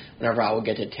healthier. Whenever I would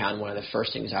get to town, one of the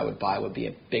first things I would buy would be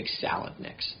a big salad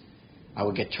mix. I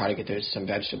would try to get some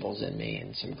vegetables in me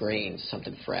and some greens,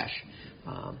 something fresh.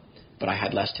 But I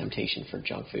had less temptation for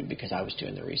junk food because I was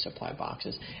doing the resupply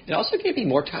boxes. It also gave me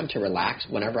more time to relax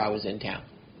whenever I was in town.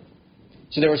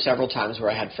 So there were several times where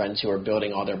I had friends who were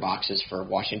building all their boxes for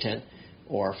Washington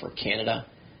or for Canada,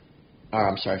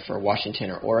 for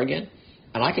Washington or Oregon,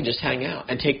 and I could just hang out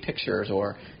and take pictures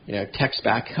or, text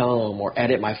back home or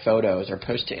edit my photos or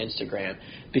post to Instagram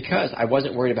because I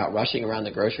wasn't worried about rushing around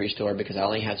the grocery store because I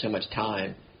only had so much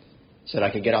time so that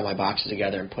I could get all my boxes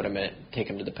together and take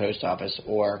them to the post office,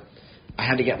 or I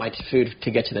had to get my food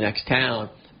to get to the next town,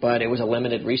 but it was a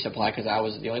limited resupply because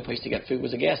the only place to get food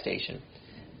was a gas station.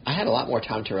 I had a lot more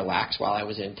time to relax while I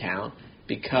was in town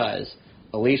because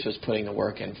Elyse was putting the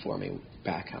work in for me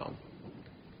back home.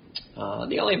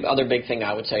 The only other big thing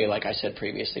I would say, like I said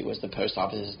previously, was the post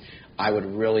offices. I would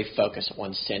really focus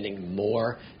on sending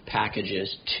more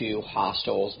packages to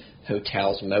hostels,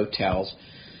 hotels, motels,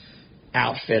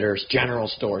 outfitters, general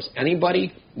stores.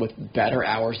 Anybody with better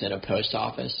hours than a post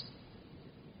office,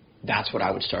 that's what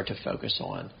I would start to focus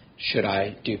on. Should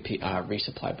I do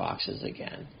resupply boxes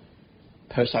again?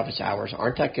 Post office hours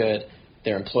aren't that good.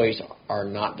 Their employees are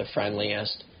not the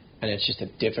friendliest, and it's just a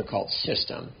difficult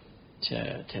system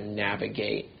to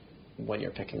navigate when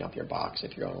you're picking up your box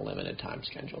if you're on a limited time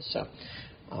schedule. So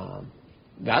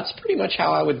that's pretty much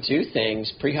how I would do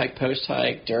things, pre-hike,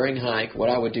 post-hike, during hike, what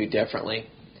I would do differently.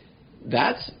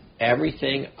 That's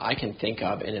everything I can think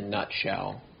of in a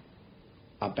nutshell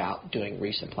about doing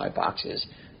resupply boxes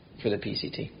for the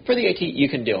PCT. For the AT, you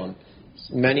can do them.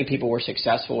 Many people were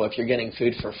successful. If you're getting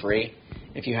food for free,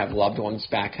 if you have loved ones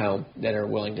back home that are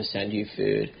willing to send you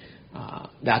food,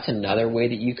 that's another way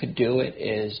that you could do it,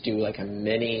 is do like a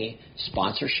mini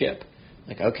sponsorship.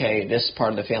 Like, okay, this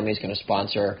part of the family is going to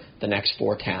sponsor the next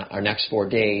 4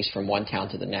 days from one town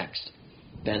to the next.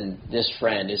 Then this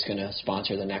friend is going to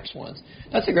sponsor the next ones.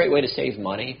 That's a great way to save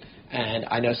money, and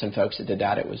I know some folks that did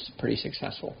that. It was pretty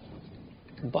successful.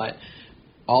 But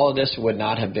all of this would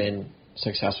not have been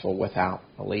successful without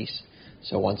Elyse.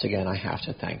 So once again, I have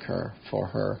to thank her for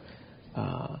her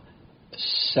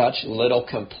such little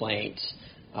complaints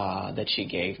that she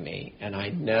gave me. And I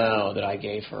know that I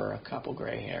gave her a couple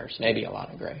gray hairs, maybe a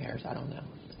lot of gray hairs, I don't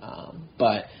know.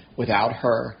 But without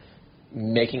her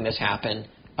making this happen,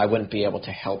 I wouldn't be able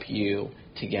to help you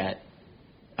to get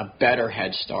a better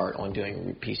head start on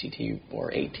doing PCT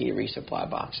or AT resupply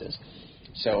boxes.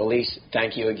 So, Elyse,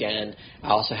 thank you again. I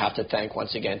also have to thank,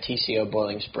 once again, TCO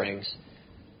Boiling Springs,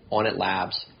 On It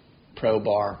Labs, Pro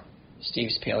Bar,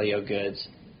 Steve's Paleo Goods,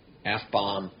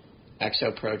 F-Bomb,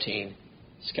 Exoprotein,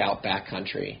 Scout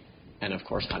Backcountry, and, of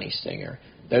course, Honey Stinger.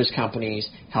 Those companies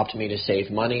helped me to save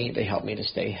money. They helped me to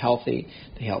stay healthy.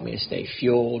 They helped me to stay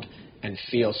fueled and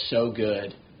feel so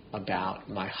good about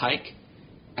my hike.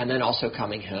 And then also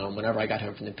coming home, whenever I got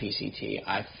home from the PCT,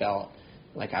 I felt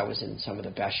like I was in some of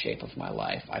the best shape of my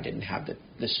life. I didn't have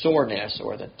the soreness,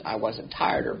 or that I wasn't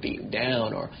tired or beaten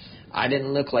down, or I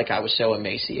didn't look like I was so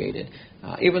emaciated.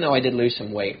 Even though I did lose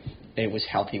some weight, it was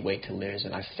healthy weight to lose,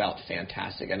 and I felt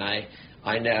fantastic. And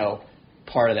I know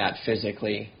part of that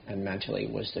physically and mentally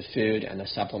was the food and the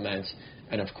supplements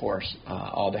and, of course,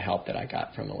 all the help that I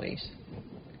got from Elyse.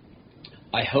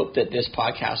 I hope that this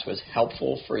podcast was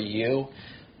helpful for you.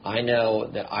 I know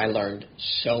that I learned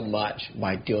so much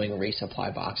by doing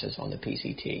resupply boxes on the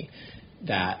PCT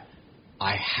that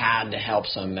I had to help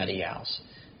somebody else.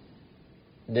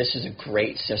 This is a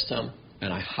great system,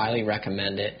 and I highly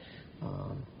recommend it.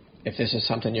 If this is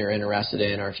something you're interested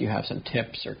in, or if you have some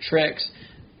tips or tricks,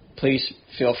 please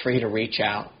feel free to reach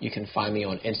out. You can find me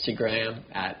on Instagram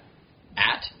at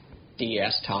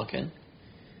 @DSTonkin.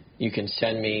 You can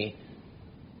send me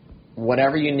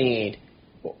whatever you need,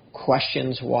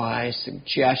 questions-wise,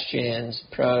 suggestions,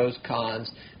 pros,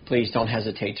 cons. Please don't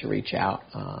hesitate to reach out.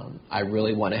 I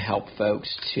really want to help folks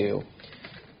to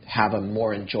have a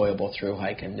more enjoyable thru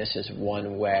hike, and this is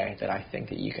one way that I think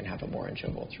that you can have a more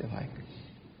enjoyable thru hike.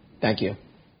 Thank you.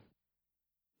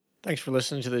 Thanks for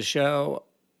listening to the show.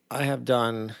 I have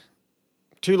done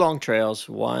 2 long trails.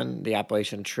 One, the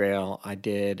Appalachian Trail, I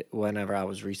did whenever I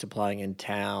was resupplying in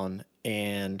town,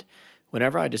 and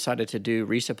whenever I decided to do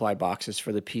resupply boxes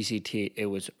for the PCT, it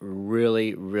was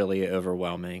really, really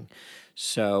overwhelming.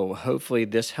 So hopefully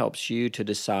this helps you to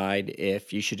decide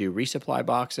if you should do resupply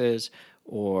boxes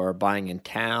or buying in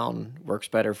town works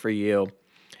better for you.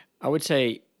 I would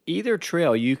say either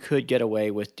trail you could get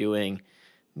away with doing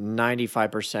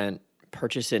 95%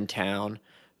 purchase in town,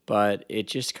 but it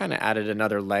just kind of added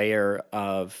another layer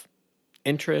of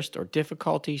interest or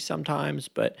difficulty sometimes.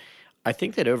 But I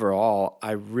think that overall,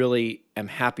 I really am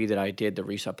happy that I did the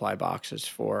resupply boxes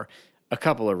for a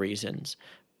couple of reasons.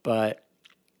 But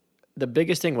the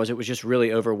biggest thing was it was just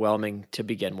really overwhelming to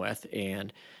begin with.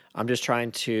 And I'm just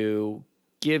trying to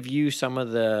give you some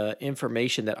of the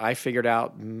information that I figured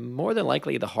out, more than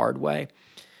likely the hard way,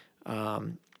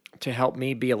 to help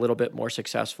me be a little bit more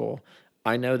successful.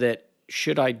 I know that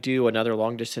should I do another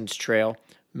long distance trail,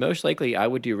 most likely I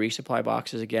would do resupply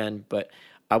boxes again, but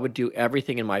I would do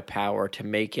everything in my power to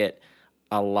make it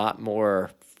a lot more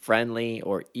friendly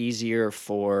or easier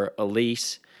for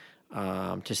Elyse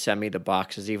to send me the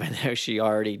boxes, even though she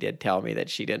already did tell me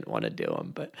that she didn't want to do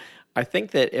them. But I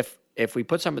think that if we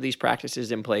put some of these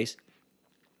practices in place,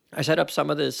 I set up some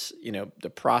of this,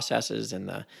 the processes and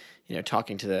the,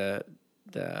 talking to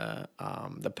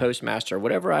the postmaster,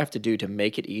 whatever I have to do to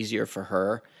make it easier for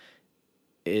her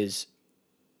is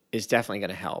definitely going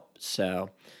to help. So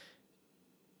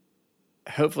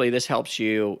hopefully this helps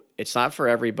you. It's not for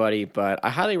everybody, but I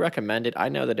highly recommend it. I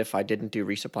know that if I didn't do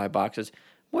resupply boxes,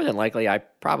 more than likely I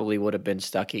probably would have been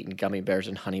stuck eating gummy bears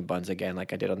and honey buns again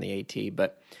like I did on the AT.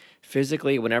 But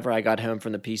physically, whenever I got home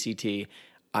from the PCT,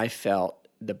 I felt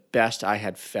the best I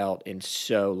had felt in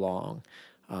so long.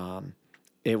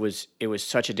 It was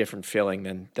such a different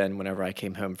feeling than whenever I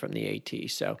came home from the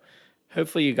AT. So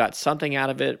hopefully you got something out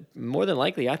of it. More than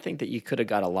likely, I think that you could have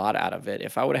got a lot out of it.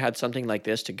 If I would have had something like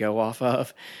this to go off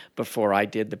of before I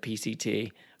did the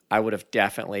PCT, I would have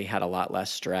definitely had a lot less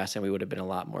stress and we would have been a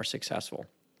lot more successful.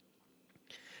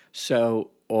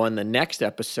 So on the next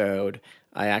episode,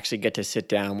 I actually get to sit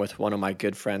down with one of my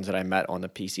good friends that I met on the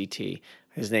PCT.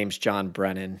 His name's John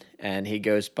Brennan, and he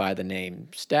goes by the name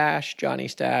Stash, Johnny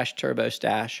Stash, Turbo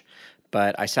Stash.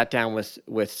 But I sat down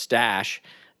with Stash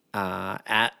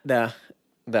at the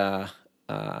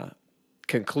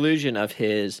conclusion of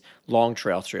his long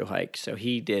trail through hike. So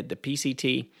he did the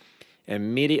PCT,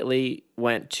 immediately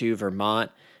went to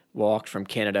Vermont, walked from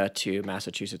Canada to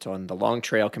Massachusetts on the long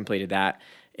trail, completed that.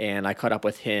 And I caught up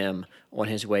with him on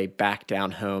his way back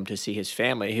down home to see his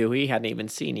family, who he hadn't even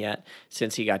seen yet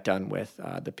since he got done with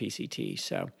the PCT.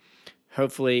 So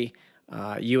hopefully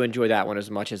you enjoy that one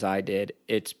as much as I did.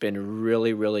 It's been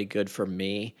really, really good for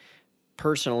me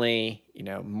personally,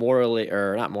 morally,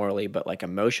 or not morally, but like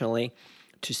emotionally,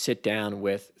 to sit down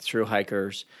with thru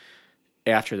hikers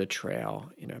after the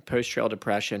trail. Post-trail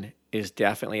depression is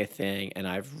definitely a thing, and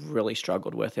I've really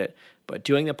struggled with it. But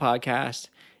doing the podcast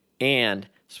and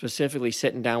specifically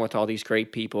sitting down with all these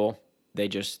great people, they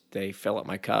fill up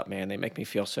my cup, man. They make me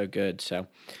feel so good. So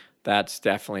that's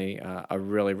definitely a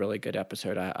really, really good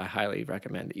episode. I highly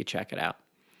recommend that you check it out.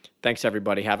 Thanks,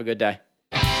 everybody. Have a good day.